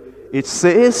other, it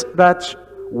says that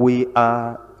we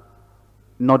are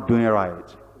not doing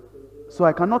right. So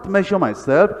I cannot measure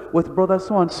myself with brother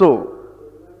so-and-so.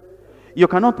 You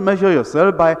cannot measure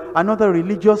yourself by another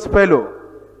religious fellow.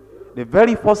 The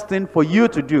very first thing for you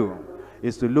to do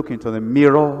is to look into the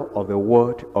mirror of the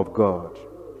Word of God.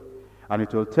 And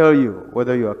it will tell you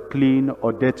whether you are clean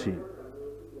or dirty,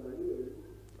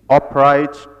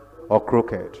 upright or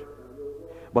crooked.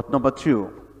 But number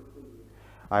two,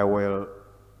 I will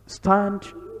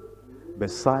stand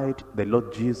beside the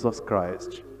Lord Jesus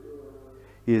Christ.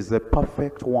 He is the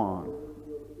perfect one.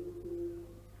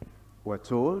 We're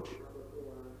told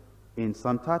in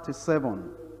Psalm 37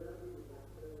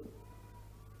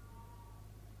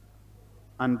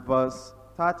 and verse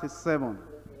 37,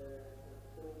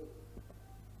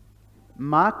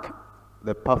 mark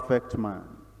the perfect man,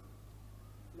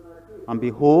 and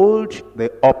behold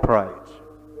the upright.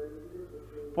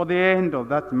 For the end of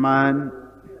that man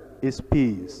is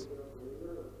peace.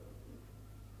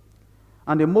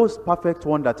 And the most perfect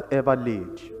one that ever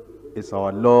lived is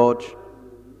our Lord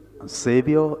and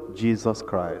Savior, Jesus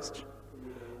Christ.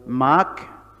 Mark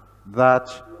that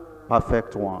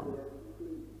perfect one.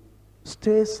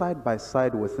 Stay side by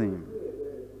side with him.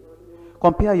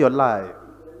 Compare your life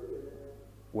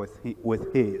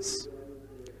with his.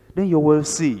 Then you will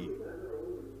see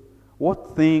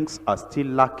what things are still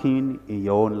lacking in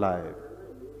your own life.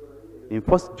 In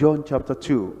 1 John chapter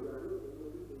 2,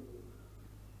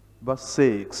 verse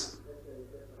 6,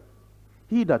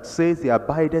 he that says he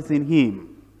abideth in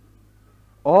him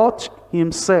ought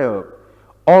himself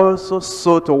also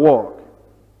so to walk,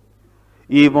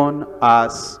 even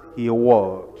as he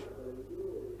walked.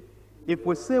 If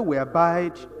we say we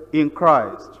abide in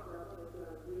Christ,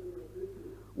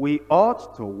 we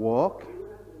ought to walk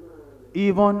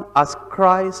even as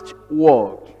Christ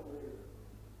walked.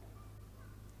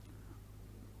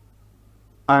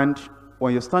 And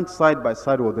when you stand side by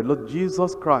side with the Lord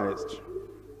Jesus Christ,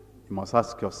 you must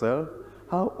ask yourself,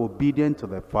 how obedient to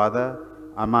the Father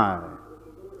am I?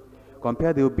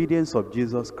 Compare the obedience of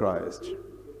Jesus Christ.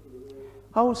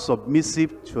 How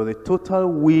submissive to the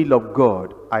total will of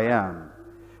God I am.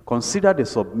 Consider the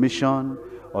submission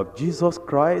of Jesus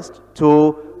Christ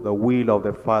to the will of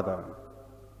the Father.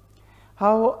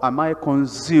 How am I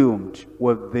consumed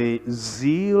with the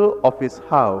zeal of his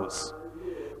house?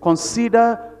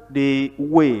 Consider the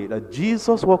way that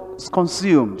Jesus was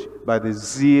consumed by the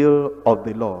zeal of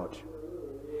the Lord.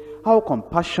 How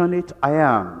compassionate I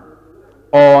am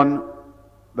on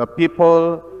the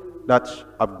people that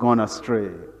have gone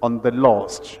astray, on the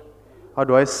lost. How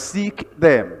do I seek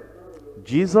them?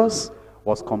 Jesus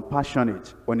was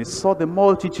compassionate. When he saw the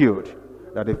multitude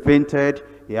that they fainted,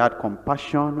 he had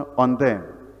compassion on them.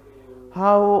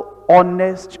 How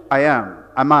honest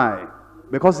am I?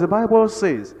 Because the Bible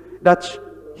says that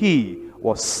he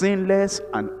was sinless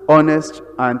and honest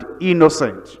and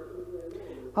innocent.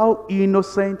 How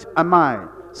innocent am I?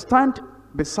 Stand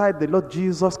beside the Lord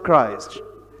Jesus Christ.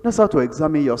 That's how to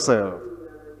examine yourself.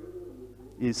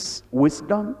 His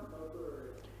wisdom,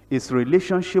 his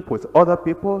relationship with other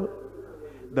people,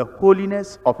 the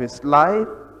holiness of his life,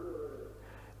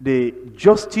 the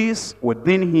justice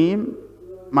within him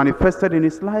manifested in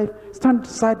his life. Stand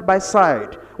side by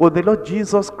side with the Lord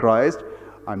Jesus Christ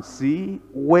and see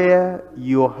where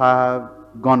you have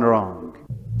gone wrong.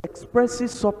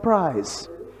 Expresses surprise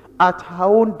at her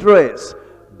own dress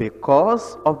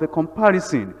because of the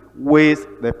comparison with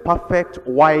the perfect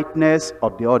whiteness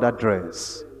of the other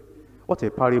dress. What a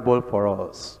parable for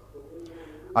us.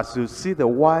 As you see the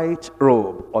white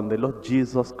robe on the Lord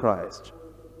Jesus Christ,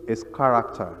 his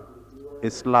character,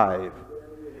 his life,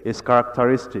 his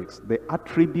characteristics, the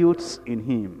attributes in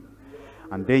him,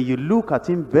 and then you look at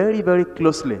him very, very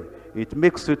closely, it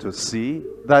makes you to see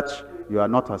that you are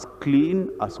not as clean,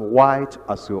 as white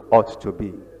as you ought to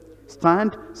be.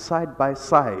 Stand side by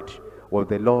side with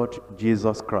the Lord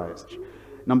Jesus Christ.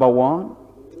 Number one,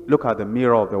 look at the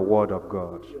mirror of the Word of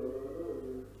God,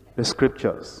 the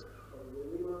Scriptures.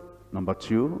 Number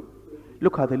two,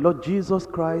 look at the Lord Jesus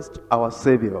Christ, our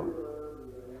Savior,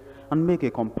 and make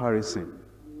a comparison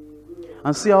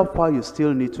and see how far you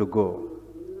still need to go,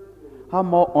 how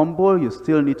more humble you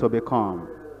still need to become,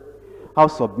 how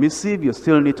submissive you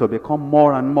still need to become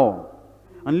more and more.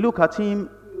 And look at him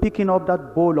picking up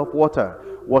that bowl of water,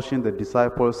 washing the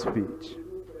disciples' feet,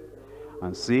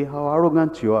 and see how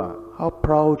arrogant you are, how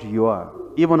proud you are,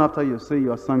 even after you say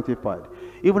you are sanctified,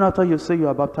 even after you say you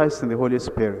are baptized in the Holy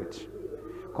Spirit.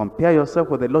 Compare yourself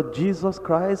with the Lord Jesus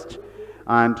Christ,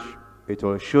 and it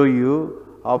will show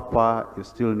you how far you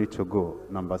still need to go.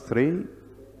 Number three,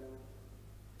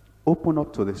 open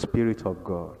up to the Spirit of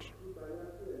God.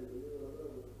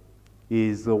 He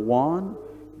is the one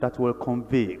that will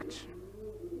convict.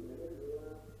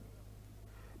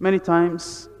 Many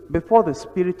times, before the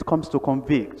Spirit comes to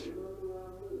convict,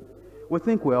 we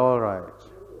think we're all right.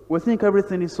 We think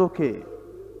everything is okay.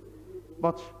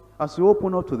 But as we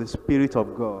open up to the Spirit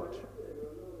of God,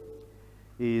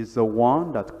 He is the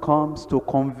one that comes to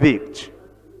convict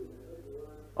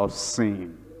of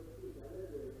sin.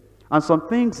 And some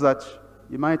things that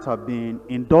you might have been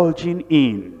indulging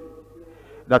in,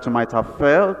 that you might have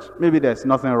felt, maybe there's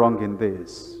nothing wrong in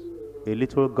this. A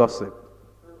little gossip.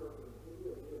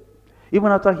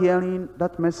 Even after hearing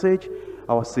that message,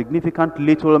 our significant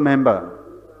little member,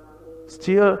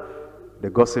 still the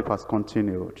gossip has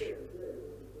continued.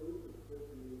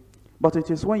 But it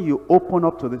is when you open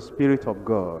up to the Spirit of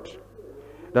God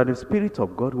that the Spirit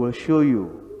of God will show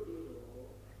you.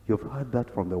 You've heard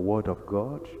that from the Word of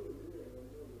God.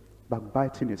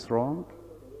 Backbiting is wrong.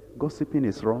 Gossiping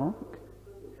is wrong.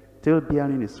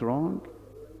 Tale-bearing is wrong.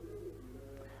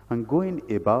 And going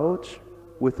about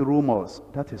with rumors,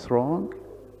 that is wrong.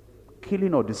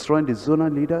 Killing or destroying the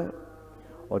zonal leader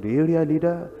or the area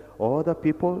leader or other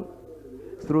people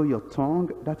through your tongue,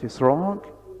 that is wrong.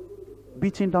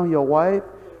 Beating down your wife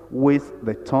with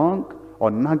the tongue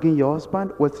or nagging your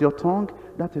husband with your tongue,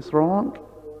 that is wrong.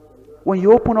 When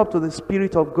you open up to the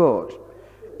Spirit of God,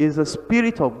 it's the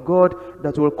Spirit of God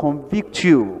that will convict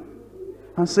you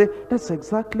and say, that's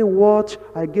exactly what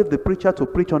I gave the preacher to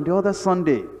preach on the other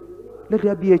Sunday. Let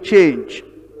there be a change.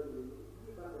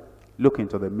 Look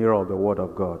into the mirror of the Word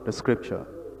of God, the Scripture.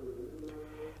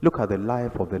 Look at the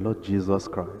life of the Lord Jesus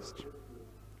Christ.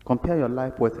 Compare your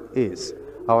life with His,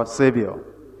 our Savior.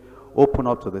 Open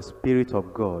up to the Spirit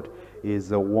of God. He is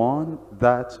the one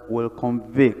that will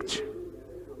convict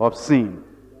of sin.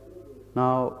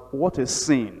 Now, what is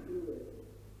sin?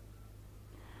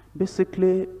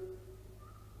 Basically,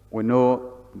 we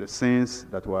know the sins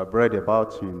that were read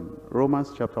about in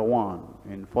Romans chapter 1,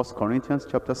 in 1 Corinthians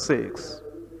chapter 6.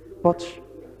 But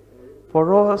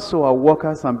for us who are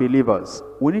workers and believers,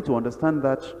 we need to understand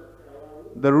that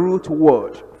the root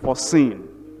word for sin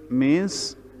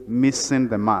means missing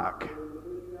the mark.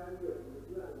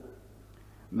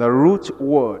 The root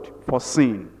word for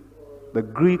sin, the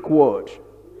Greek word,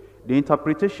 the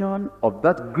interpretation of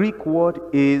that Greek word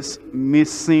is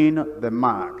missing the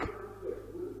mark.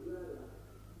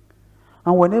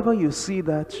 And whenever you see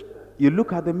that, you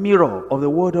look at the mirror of the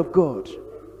Word of God,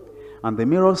 and the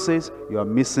mirror says you are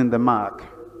missing the mark.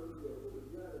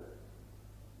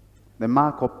 The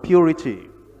mark of purity.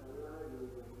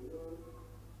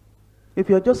 If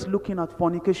you're just looking at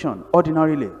fornication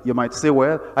ordinarily, you might say,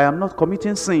 well, I am not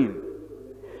committing sin.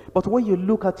 But when you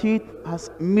look at it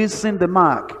as missing the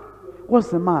mark, what's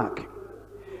the mark?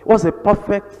 What's the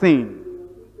perfect thing?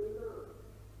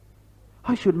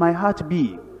 How should my heart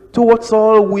be towards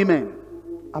all women,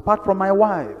 apart from my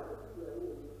wife?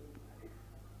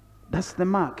 That's the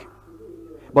mark.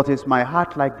 But is my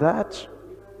heart like that?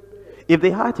 If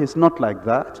the heart is not like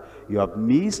that, you have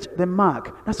missed the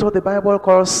mark. That's what the Bible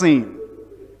calls sin.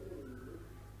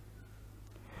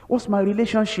 What's my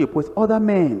relationship with other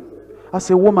men as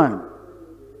a woman?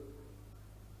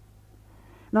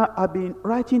 Now, I've been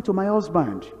writing to my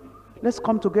husband. Let's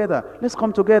come together. Let's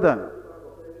come together.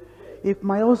 If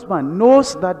my husband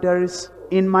knows that there is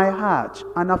in my heart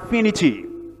an affinity,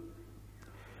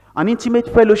 an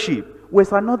intimate fellowship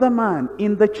with another man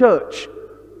in the church,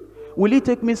 will he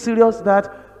take me serious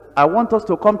that I want us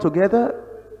to come together?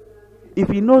 If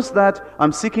he knows that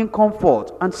I'm seeking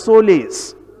comfort and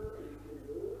solace,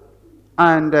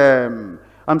 and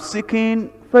I'm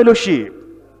seeking fellowship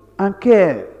and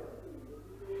care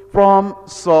from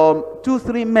some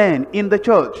 2-3 men in the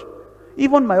church,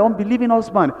 even my unbelieving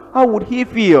husband, how would he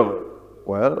feel?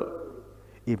 Well,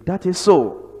 if that is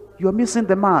so, you're missing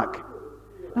the mark.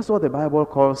 That's what the Bible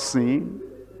calls sin.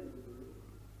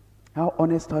 How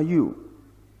honest are you?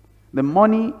 The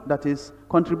money that is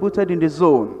contributed in the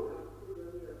zone,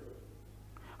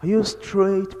 are you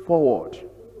straightforward,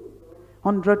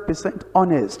 100%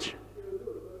 honest?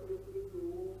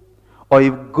 Or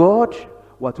if God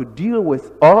were to deal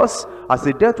with us as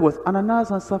he dealt with Ananias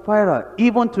and Sapphira,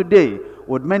 even today,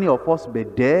 would many of us be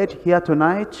dead here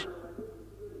tonight?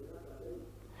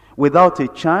 Without a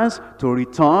chance to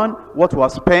return what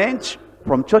was spent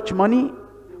from church money,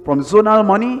 from zonal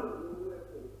money?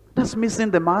 That's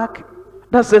missing the mark.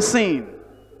 That's a sin.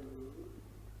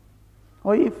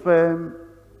 Or if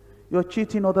you're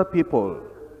cheating other people,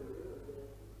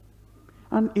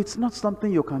 and it's not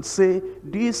something you can say,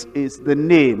 this is the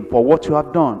name for what you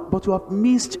have done, but you have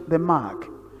missed the mark.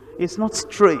 It's not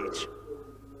straight.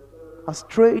 As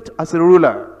straight as a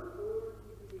ruler.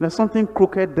 There's something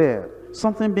crooked there.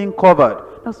 Something being covered.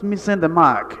 That's missing the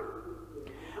mark.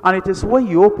 And it is when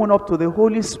you open up to the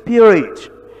Holy Spirit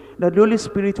that the Holy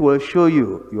Spirit will show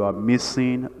you you are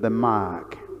missing the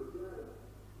mark.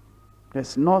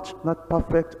 There's not that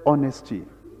perfect honesty.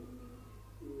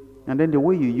 And then the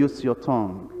way you use your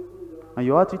tongue and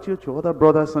your attitude to other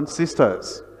brothers and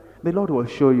sisters, the Lord will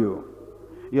show you.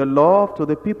 Your love to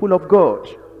the people of God.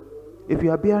 If you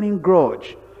are bearing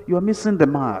grudge, you are missing the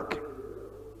mark.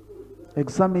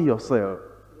 Examine yourself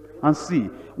and see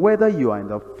whether you are in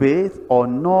the faith or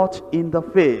not in the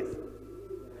faith.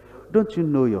 Don't you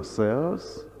know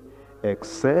yourselves,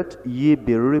 except ye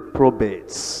be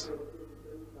reprobates?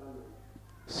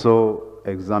 So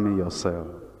examine yourself.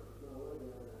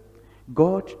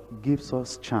 God gives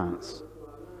us chance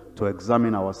to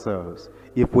examine ourselves.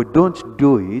 If we don't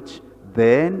do it,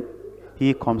 then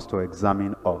he comes to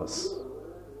examine us.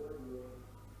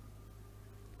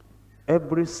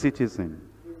 Every citizen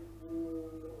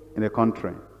in the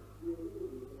country,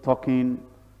 talking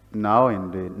now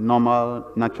in the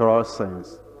normal, natural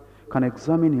sense, can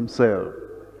examine himself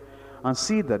and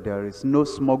see that there is no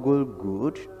smuggled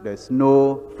good, there's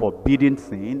no forbidden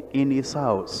thing in his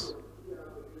house.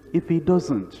 If he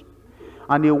doesn't,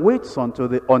 and he waits until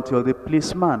the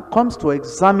policeman comes to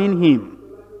examine him,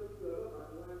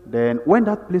 then when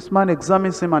that policeman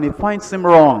examines him and he finds him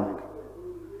wrong,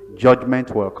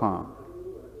 judgment will come.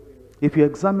 If you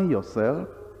examine yourself,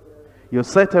 you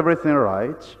set everything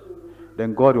right,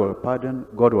 then God will pardon,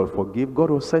 God will forgive, God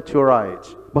will set you right.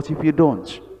 But if you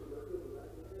don't,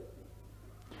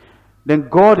 then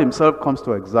God himself comes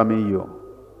to examine you.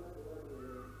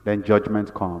 Then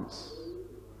judgment comes.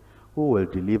 Who will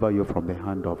deliver you from the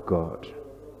hand of God?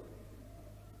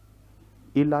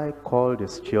 Eli called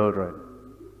his children,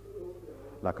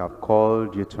 like I've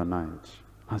called you tonight.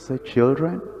 I said,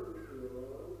 children,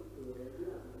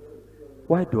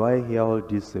 why do I hear all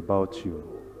this about you?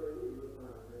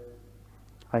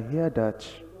 I hear that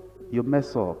you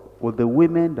mess up with the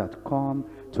women that come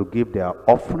to give their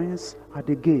offerings at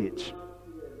the gate.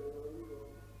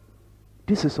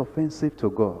 This is offensive to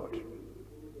God.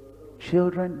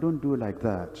 Children, don't do like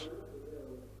that.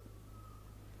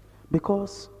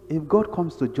 Because if God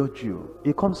comes to judge you,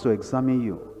 he comes to examine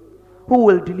you. Who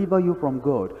will deliver you from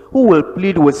God? Who will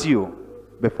plead with you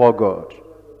before God?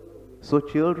 So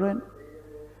children,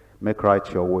 make right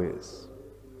your ways.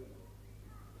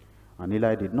 And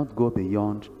Eli did not go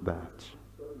beyond that.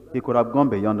 He could have gone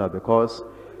beyond that because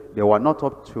they were not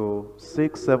up to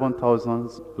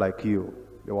 6,000-7,000 like you.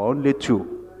 There were only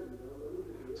 2.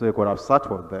 So you could have sat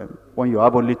with them. When you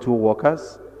have only 2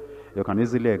 workers, you can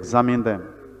easily examine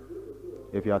them.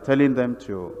 If you are telling them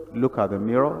to look at the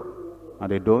mirror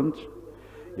and they don't,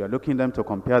 you are looking them to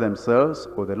compare themselves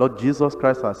with the Lord Jesus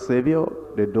Christ as Savior,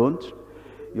 they don't.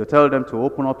 You tell them to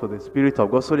open up to the Spirit of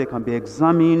God so they can be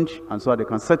examined and so they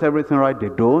can set everything right, they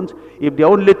don't. If they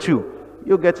are only 2,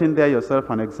 you get in there yourself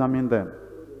and examine them.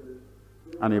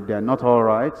 And if they are not all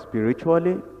right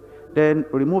spiritually, then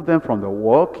remove them from the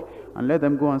work and let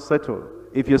them go and settle.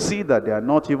 If you see that they are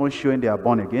not even showing they are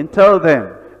born again, tell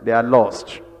them they are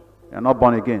lost. They are not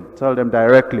born again. Tell them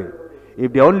directly.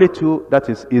 If they are only 2, that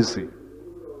is easy.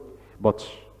 But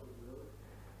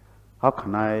how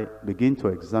can I begin to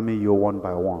examine you one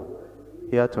by one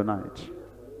here tonight?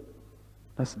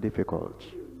 That's difficult.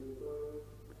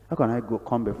 How can I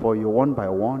come before you one by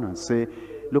one and say,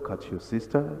 look at your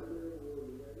sister,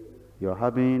 you're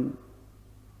having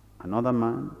another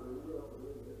man,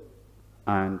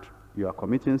 and you are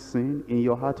committing sin in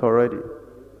your heart already.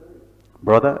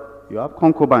 Brother, you have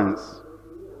concubines.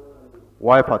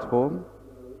 Wife at home,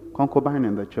 concubine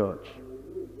in the church.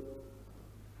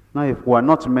 Now, if we are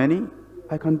not many,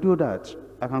 I can do that.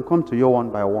 I can come to you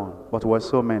one by one, but we're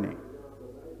so many.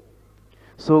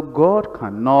 So God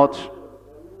cannot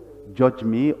judge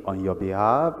me on your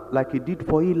behalf like he did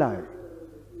for Eli,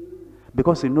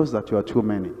 because he knows that you are too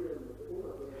many.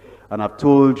 And I've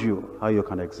told you how you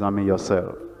can examine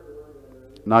yourself.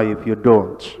 Now, if you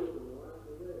don't,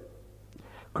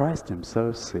 Christ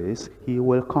himself says he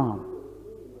will come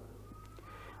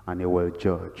and he will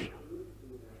judge.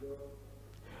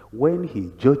 When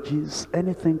he judges,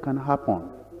 anything can happen.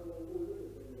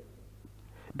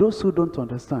 Those who don't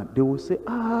understand, they will say,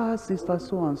 sister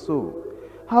so-and-so,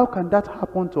 how can that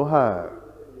happen to her?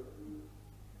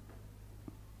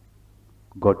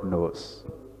 God knows.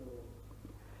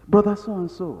 Brother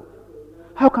so-and-so,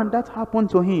 how can that happen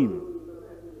to him?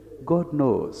 God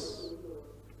knows.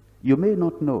 You may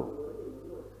not know.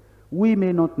 We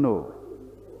may not know.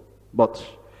 But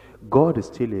God is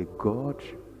still a God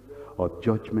of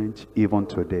judgment even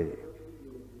today.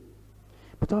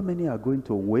 But how many are going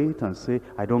to wait and say,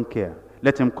 I don't care,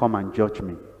 let him come and judge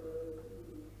me?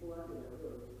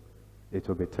 It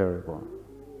will be terrible.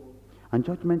 And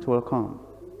judgment will come.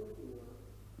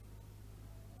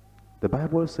 The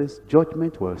Bible says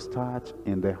judgment will start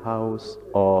in the house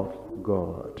of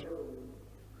God.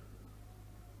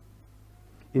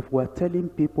 If we're telling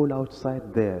people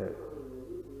outside there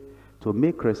to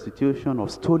make restitution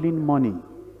of stolen money,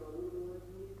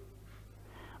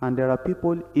 and there are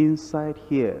people inside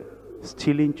here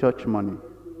stealing church money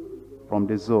from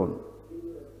the zone,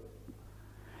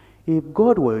 if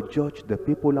God will judge the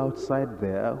people outside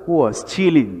there who are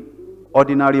stealing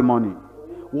ordinary money,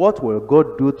 what will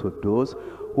God do to those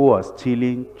who are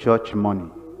stealing church money?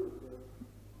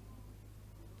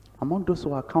 Among those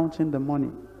who are counting the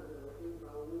money,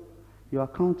 you are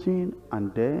counting,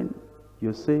 and then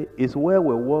you say, it's where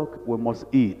we work, we must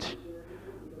eat.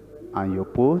 And you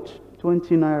put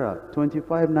 20 naira,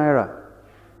 25 naira.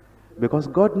 Because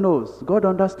God knows, God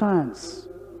understands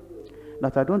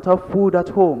that I don't have food at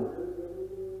home.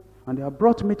 And they have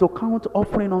brought me to count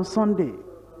offering on Sunday.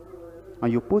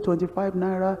 And you put 25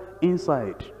 naira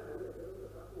inside.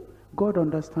 God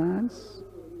understands.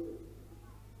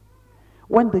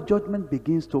 When the judgment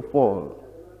begins to fall,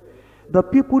 the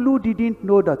people who didn't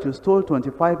know that you stole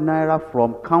 25 naira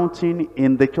from counting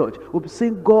in the church will be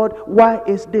saying, God, why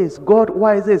is this? God,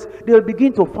 why is this? They'll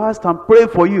begin to fast and pray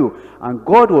for you. And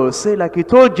God will say, like he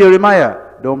told Jeremiah,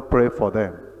 don't pray for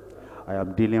them. I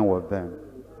am dealing with them.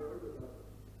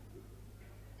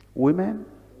 Women,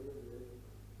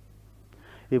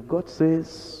 if God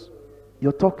says,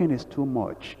 your talking is too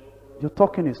much, your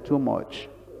talking is too much,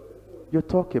 you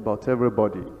talk about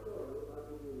everybody,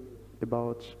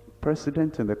 about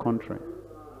president in the country,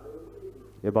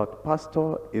 about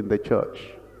pastor in the church,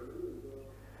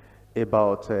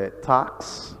 about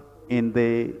tax in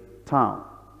the town,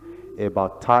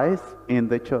 about tithe in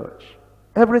the church.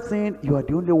 Everything, you are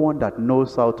the only one that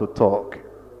knows how to talk.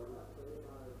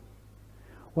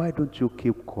 Why don't you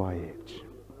keep quiet?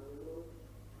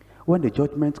 When the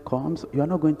judgment comes, you are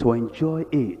not going to enjoy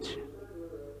it.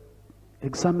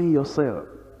 Examine yourself.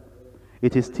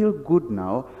 It is still good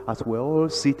now as we're all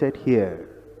seated here.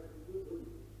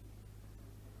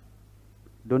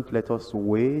 Don't let us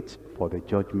wait for the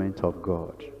judgment of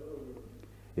God.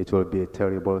 It will be a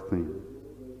terrible thing.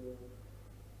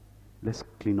 Let's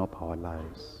clean up our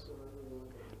lives.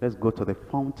 Let's go to the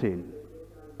fountain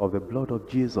of the blood of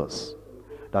Jesus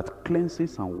that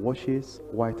cleanses and washes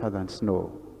whiter than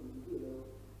snow.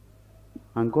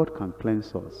 And God can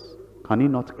cleanse us. Can he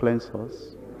not cleanse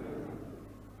us?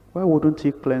 Why wouldn't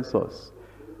he cleanse us?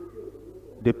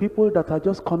 The people that are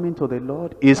just coming to the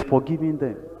Lord, he is forgiving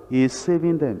them. He is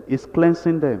saving them. He is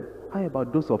cleansing them. How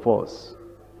about those of us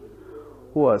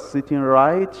who are sitting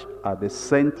right at the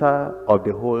center of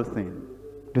the whole thing?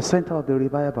 The center of the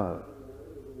revival.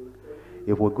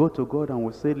 If we go to God and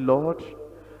we say, Lord,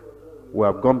 we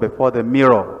have gone before the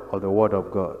mirror of the Word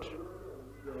of God.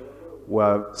 We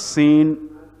have seen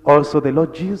also the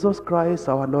Lord Jesus Christ,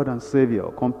 our Lord and Savior,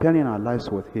 comparing our lives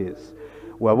with his.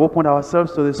 We have opened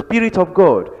ourselves to the Spirit of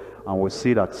God, and we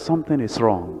see that something is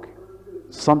wrong.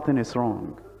 Something is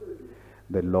wrong.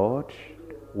 The Lord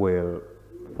will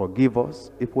forgive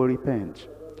us if we repent.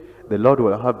 The Lord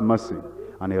will have mercy,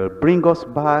 and he will bring us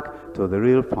back to the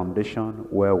real foundation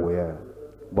where we are.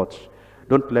 But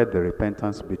don't let the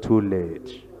repentance be too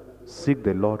late. Seek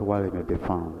the Lord while he may be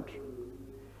found.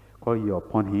 Call you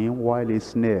upon him while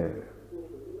he's near.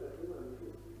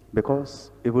 Because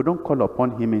if we don't call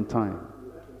upon him in time,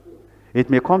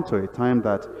 it may come to a time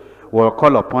that we'll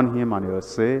call upon him and he'll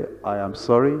say, I am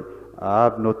sorry, I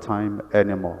have no time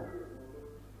anymore.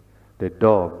 The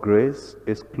door of grace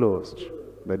is closed.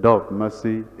 The door of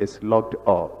mercy is locked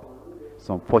up. It's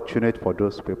unfortunate for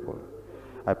those people.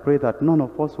 I pray that none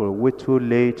of us will wait too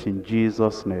late in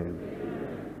Jesus' name.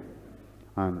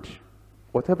 And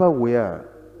whatever we are,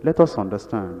 let us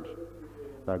understand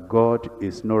that God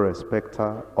is no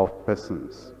respecter of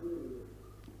persons.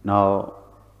 Now,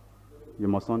 you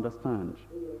must understand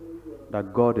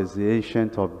that God is the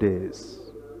Ancient of Days.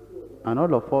 And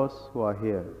all of us who are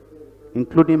here,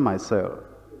 including myself,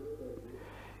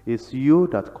 it's you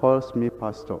that calls me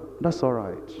pastor. That's all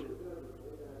right.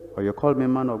 Or you call me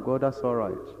man of God, that's all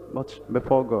right. But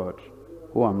before God,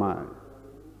 who am I?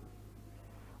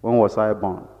 When was I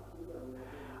born?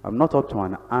 I'm not up to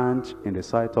an ant in the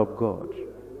sight of God.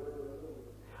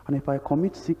 And if I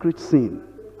commit secret sin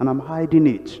and I'm hiding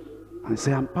it and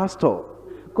say I'm pastor,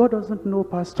 God doesn't know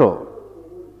pastor.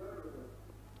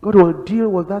 God will deal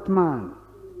with that man.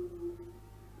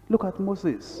 Look at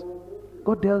Moses.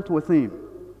 God dealt with him.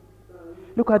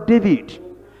 Look at David.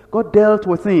 God dealt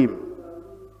with him.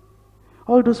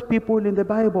 All those people in the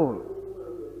Bible,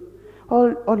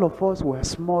 all of us were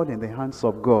small in the hands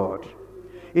of God.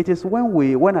 It is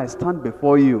when I stand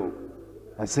before you,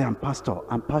 I say, I'm pastor,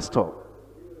 I'm pastor.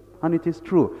 And it is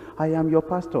true, I am your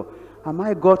pastor. Am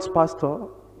I God's pastor?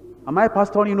 Am I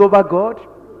pastoring over God?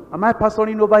 Am I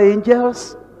pastoring over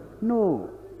angels? No,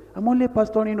 I'm only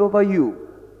pastoring over you.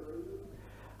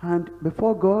 And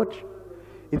before God,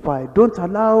 if I don't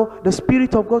allow the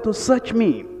Spirit of God to search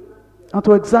me and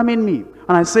to examine me,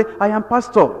 and I say, I am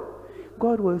pastor,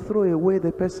 God will throw away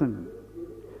the person.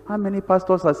 How many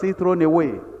pastors has he thrown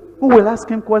away? Who will ask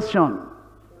him question?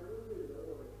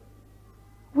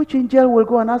 Which angel will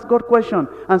go and ask God question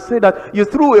and say that you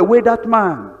threw away that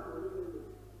man?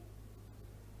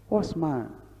 What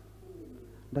man?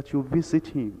 That you visit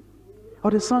him.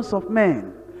 Or the sons of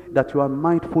men, that you are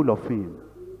mindful of him.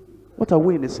 What are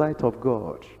we in the sight of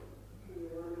God?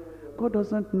 God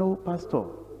doesn't know pastor.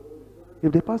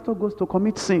 If the pastor goes to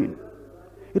commit sin,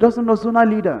 he doesn't know zonal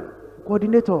leader,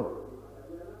 coordinator.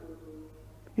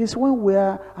 It's when we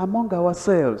are among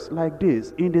ourselves like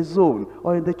this, in the zone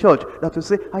or in the church, that we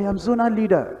say, I am zonal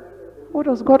leader. What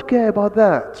does God care about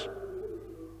that?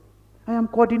 I am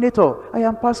coordinator, I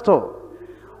am pastor.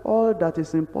 All that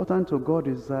is important to God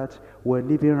is that we're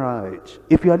living right.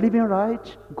 If you are living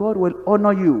right, God will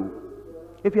honor you.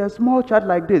 If you're a small child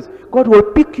like this, God will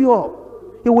pick you up.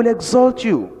 He will exalt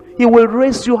you. He will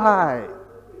raise you high.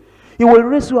 He will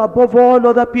raise you above all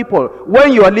other people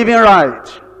when you are living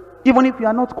right. Even if you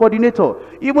are not coordinator,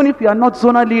 even if you are not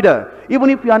zonal leader,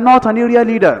 even if you are not an area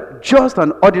leader, just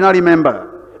an ordinary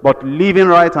member, but living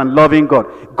right and loving God,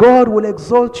 God will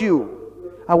exalt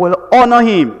you. I will honor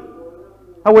him.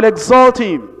 I will exalt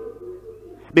him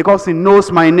because he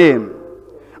knows my name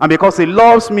and because he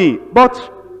loves me.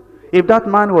 But if that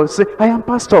man will say, I am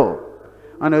pastor,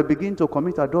 and I begin to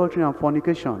commit adultery and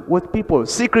fornication with people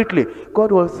secretly,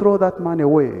 God will throw that man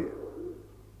away.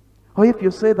 Or if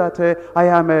you say that I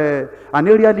am an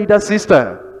area leader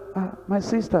sister, my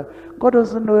sister, God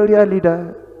doesn't know area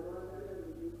leader.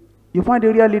 You find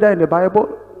area leader in the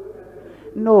Bible?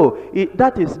 No,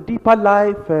 that is deeper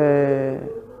life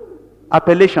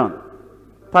appellation,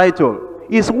 title.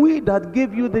 It's we that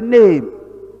gave you the name.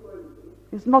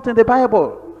 It's not in the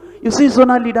Bible. You see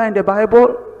zonal leader in the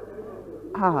Bible?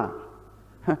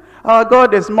 Our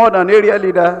God is more than area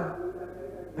leader.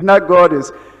 And that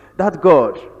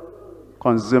God,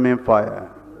 consuming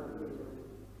fire.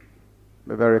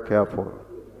 Be very careful.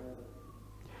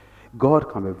 God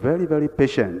can be very, very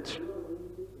patient.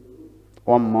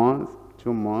 1 month,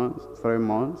 2 months, 3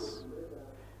 months.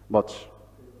 But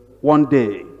one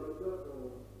day,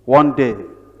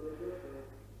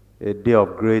 a day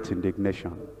of great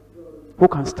indignation. Who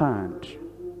can stand?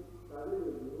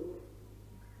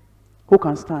 Who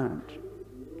can stand?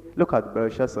 Look at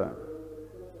Belshazzar,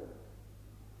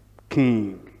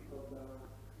 king.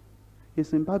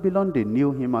 He's in Babylon, they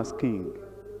knew him as king.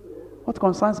 What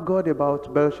concerns God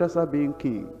about Belshazzar being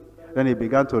king? Then he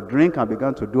began to drink and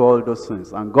began to do all those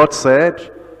things. And God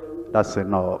said, that's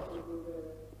enough.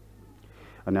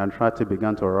 And the Antrati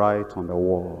began to write on the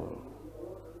wall,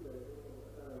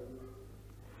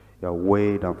 you are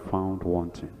weighed and found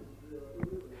wanting.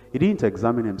 He didn't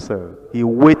examine himself. He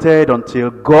waited until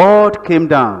God came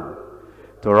down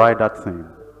to write that thing.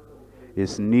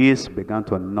 His knees began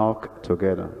to knock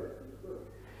together.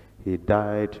 He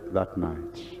died that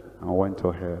night and went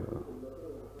to hell.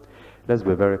 Let's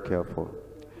be very careful.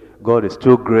 God is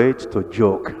too great to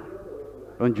joke.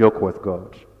 Don't joke with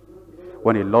God.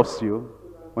 When he loves you,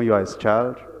 when you are his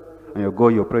child, and you go,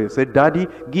 you pray, you say, Daddy,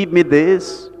 give me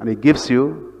this, and he gives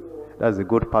you. That's the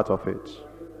good part of it.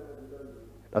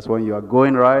 That's when you are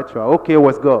going right, you are okay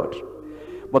with God.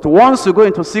 But once you go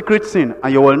into secret sin,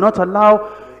 and you will not allow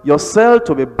yourself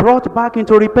to be brought back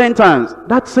into repentance,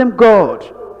 that same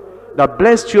God that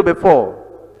blessed you before,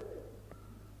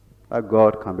 that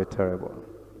God can be terrible.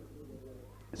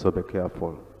 So be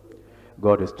careful.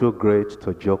 God is too great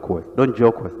to joke with. Don't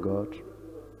joke with God.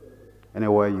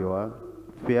 Anywhere you are,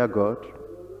 fear God.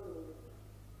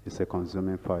 It's a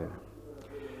consuming fire.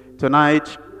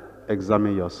 Tonight,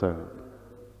 examine yourself.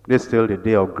 This is still the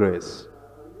day of grace.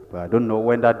 But I don't know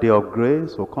when that day of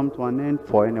grace will come to an end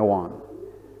for anyone.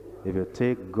 If you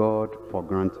take God for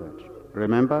granted.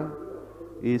 Remember,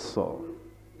 Esau,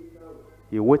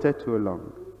 he waited too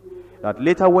long. That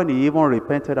later when he even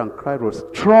repented and cried with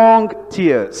strong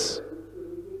tears,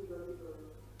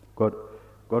 God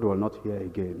will not hear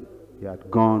again. He had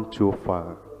gone too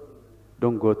far.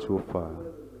 Don't go too far.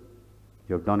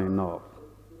 You've done enough.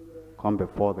 Come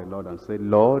before the Lord and say,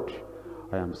 Lord,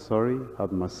 I am sorry,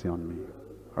 have mercy on me.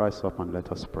 Rise up and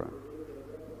let us pray.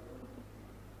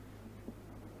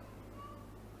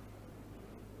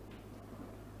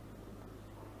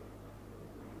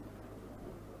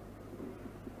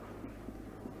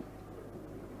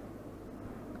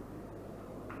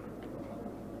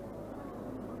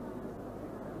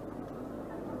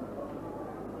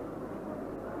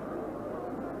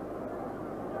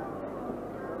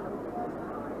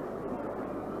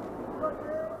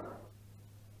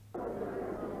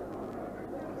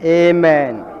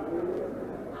 Amen.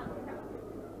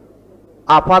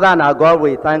 Our Father and our God,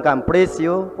 we thank and praise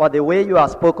you for the way you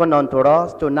have spoken unto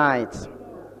us tonight.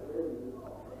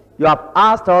 You have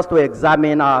asked us to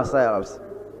examine ourselves.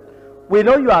 We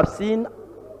know you have seen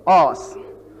us,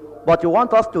 but you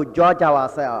want us to judge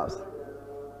ourselves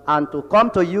and to come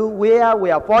to you where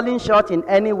we are falling short in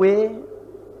any way.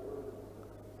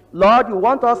 Lord, you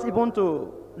want us even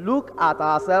to look at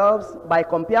ourselves by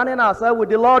comparing ourselves with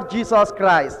the Lord Jesus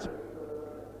Christ.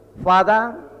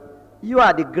 Father, you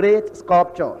are the great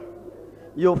sculptor.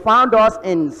 You found us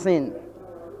in sin,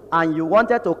 and you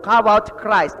wanted to carve out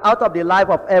Christ out of the life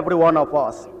of every one of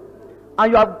us.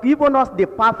 And you have given us the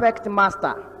perfect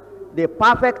master, the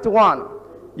perfect one.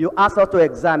 You asked us to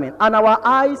examine, and our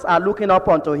eyes are looking up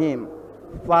unto him.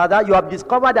 Father, you have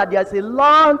discovered that there's a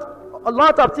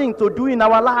lot of things to do in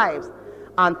our lives,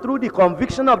 and through the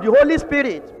conviction of the Holy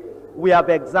Spirit, we have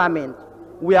examined.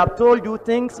 We have told you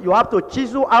things you have to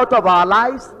chisel out of our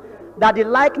lives, that the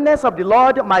likeness of the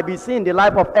Lord might be seen in the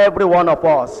life of every one of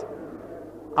us.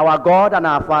 Our God and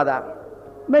our Father,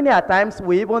 many a times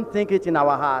we even think it in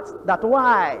our hearts, that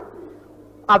why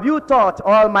have you taught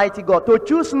Almighty God to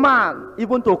choose man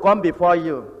even to come before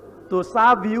you, to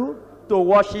serve you, to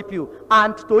worship you,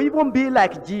 and to even be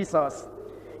like Jesus?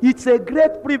 It's a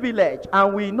great privilege,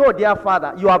 and we know, dear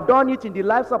Father, you have done it in the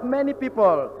lives of many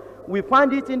people. We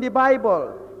find it in the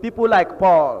Bible, people like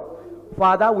Paul.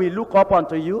 Father, we look up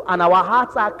unto you, and our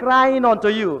hearts are crying unto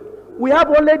you. We have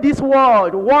only this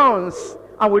world once,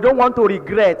 and we don't want to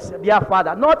regret, dear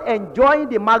Father, not enjoying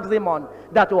the maximum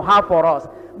that you have for us.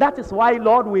 That is why,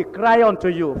 Lord, we cry unto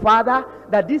you, Father,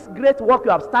 that this great work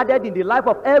you have started in the life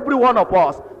of every one of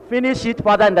us, finish it,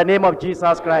 Father, in the name of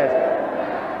Jesus Christ.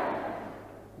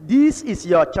 This is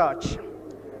your church,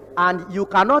 and you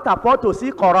cannot afford to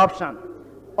see corruption.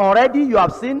 Already you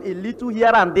have seen a little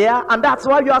here and there, and that's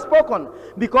why you have spoken.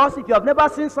 Because if you have never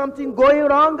seen something going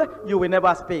wrong, you will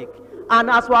never speak. And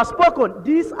as we have spoken,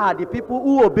 these are the people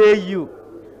who obey you.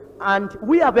 And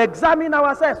we have examined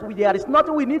ourselves. There is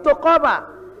nothing we need to cover.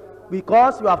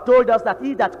 Because you have told us that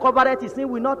he that covereth his sin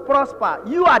will not prosper.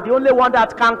 You are the only one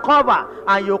that can cover,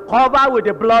 and you cover with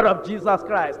the blood of Jesus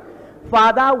Christ.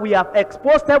 Father, we have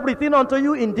exposed everything unto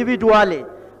you individually.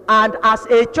 And as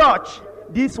a church,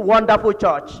 this wonderful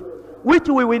church, which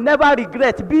we will never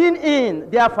regret being in,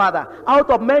 dear Father. Out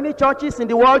of many churches in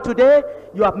the world today,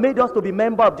 you have made us to be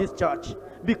members of this church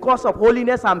because of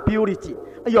holiness and purity.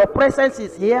 Your presence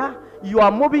is here. You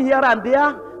are moving here and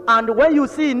there. And when you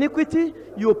see iniquity,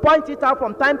 you point it out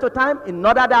from time to time in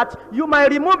order that you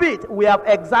might remove it. We have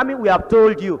examined, we have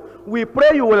told you. We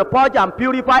pray you will purge and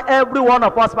purify every one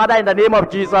of us, Father, in the name of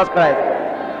Jesus Christ.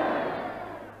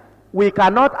 We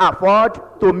cannot afford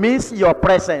to miss your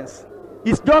presence.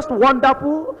 It's just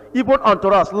wonderful even unto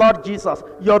us, Lord Jesus.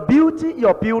 Your beauty,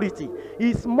 your purity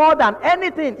is more than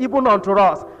anything even unto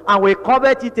us, and we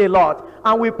covet it a lot.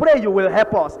 And we pray you will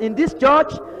help us in this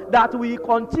church, that we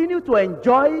continue to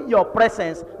enjoy your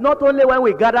presence, not only when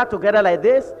we gather together like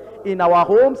this, in our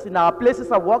homes, in our places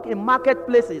of work, in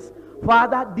marketplaces.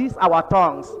 Father, these are our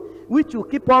tongues, which you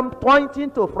keep on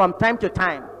pointing to from time to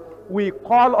time. We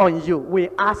call on you, we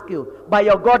ask you, by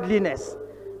your godliness,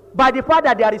 by the fact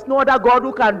that there is no other God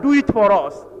who can do it for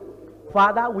us.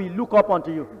 Father, we look up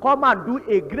unto you. Come and do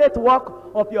a great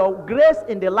work of your grace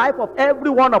in the life of every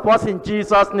one of us in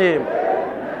Jesus' name.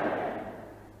 Amen.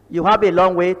 You have a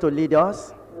long way to lead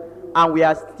us, and we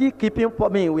are still keeping,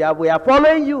 we are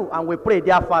following you, and we pray,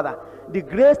 dear Father, the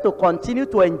grace to continue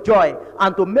to enjoy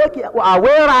and to make our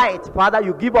way right, Father,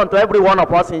 you give unto every one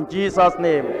of us in Jesus'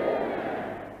 name. Amen.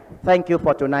 Thank you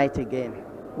for tonight again.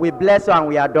 We bless you and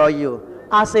we adore you.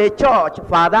 As a church,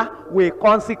 Father, we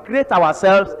consecrate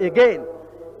ourselves again,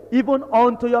 even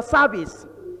unto your service,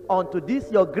 unto this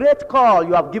your great call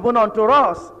you have given unto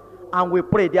us. And we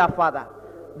pray, dear Father,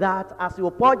 that as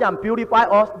you purge and purify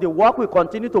us, the work will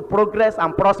continue to progress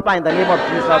and prosper in the name of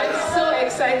Jesus. I'm so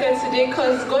excited today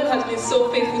because God has been so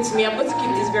faithful to me. I'm going to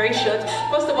keep this very short.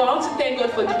 First of all, I want to thank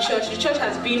God for the church. The church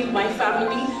has been my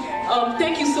family.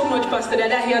 Thank you so much, Pastor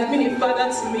Dada. He has been a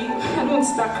father to me. I don't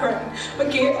start crying.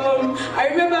 Okay, I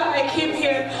remember I came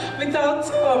here without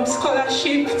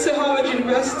scholarship to Howard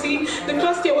University. The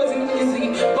first year wasn't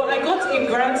easy, but I got a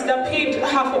grant that paid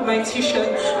half of my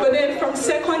tuition. But then from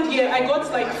second year, I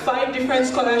got like 5 different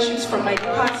scholarships from my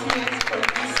department, from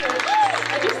research.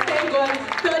 I just thank God.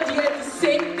 Third year, the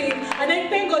same thing. And then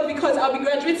thank God because I'll be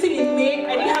graduating in May.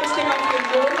 I didn't have to take out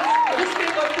a loan. I just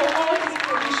thank God for all these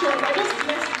provisions. I just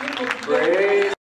bless you. Great.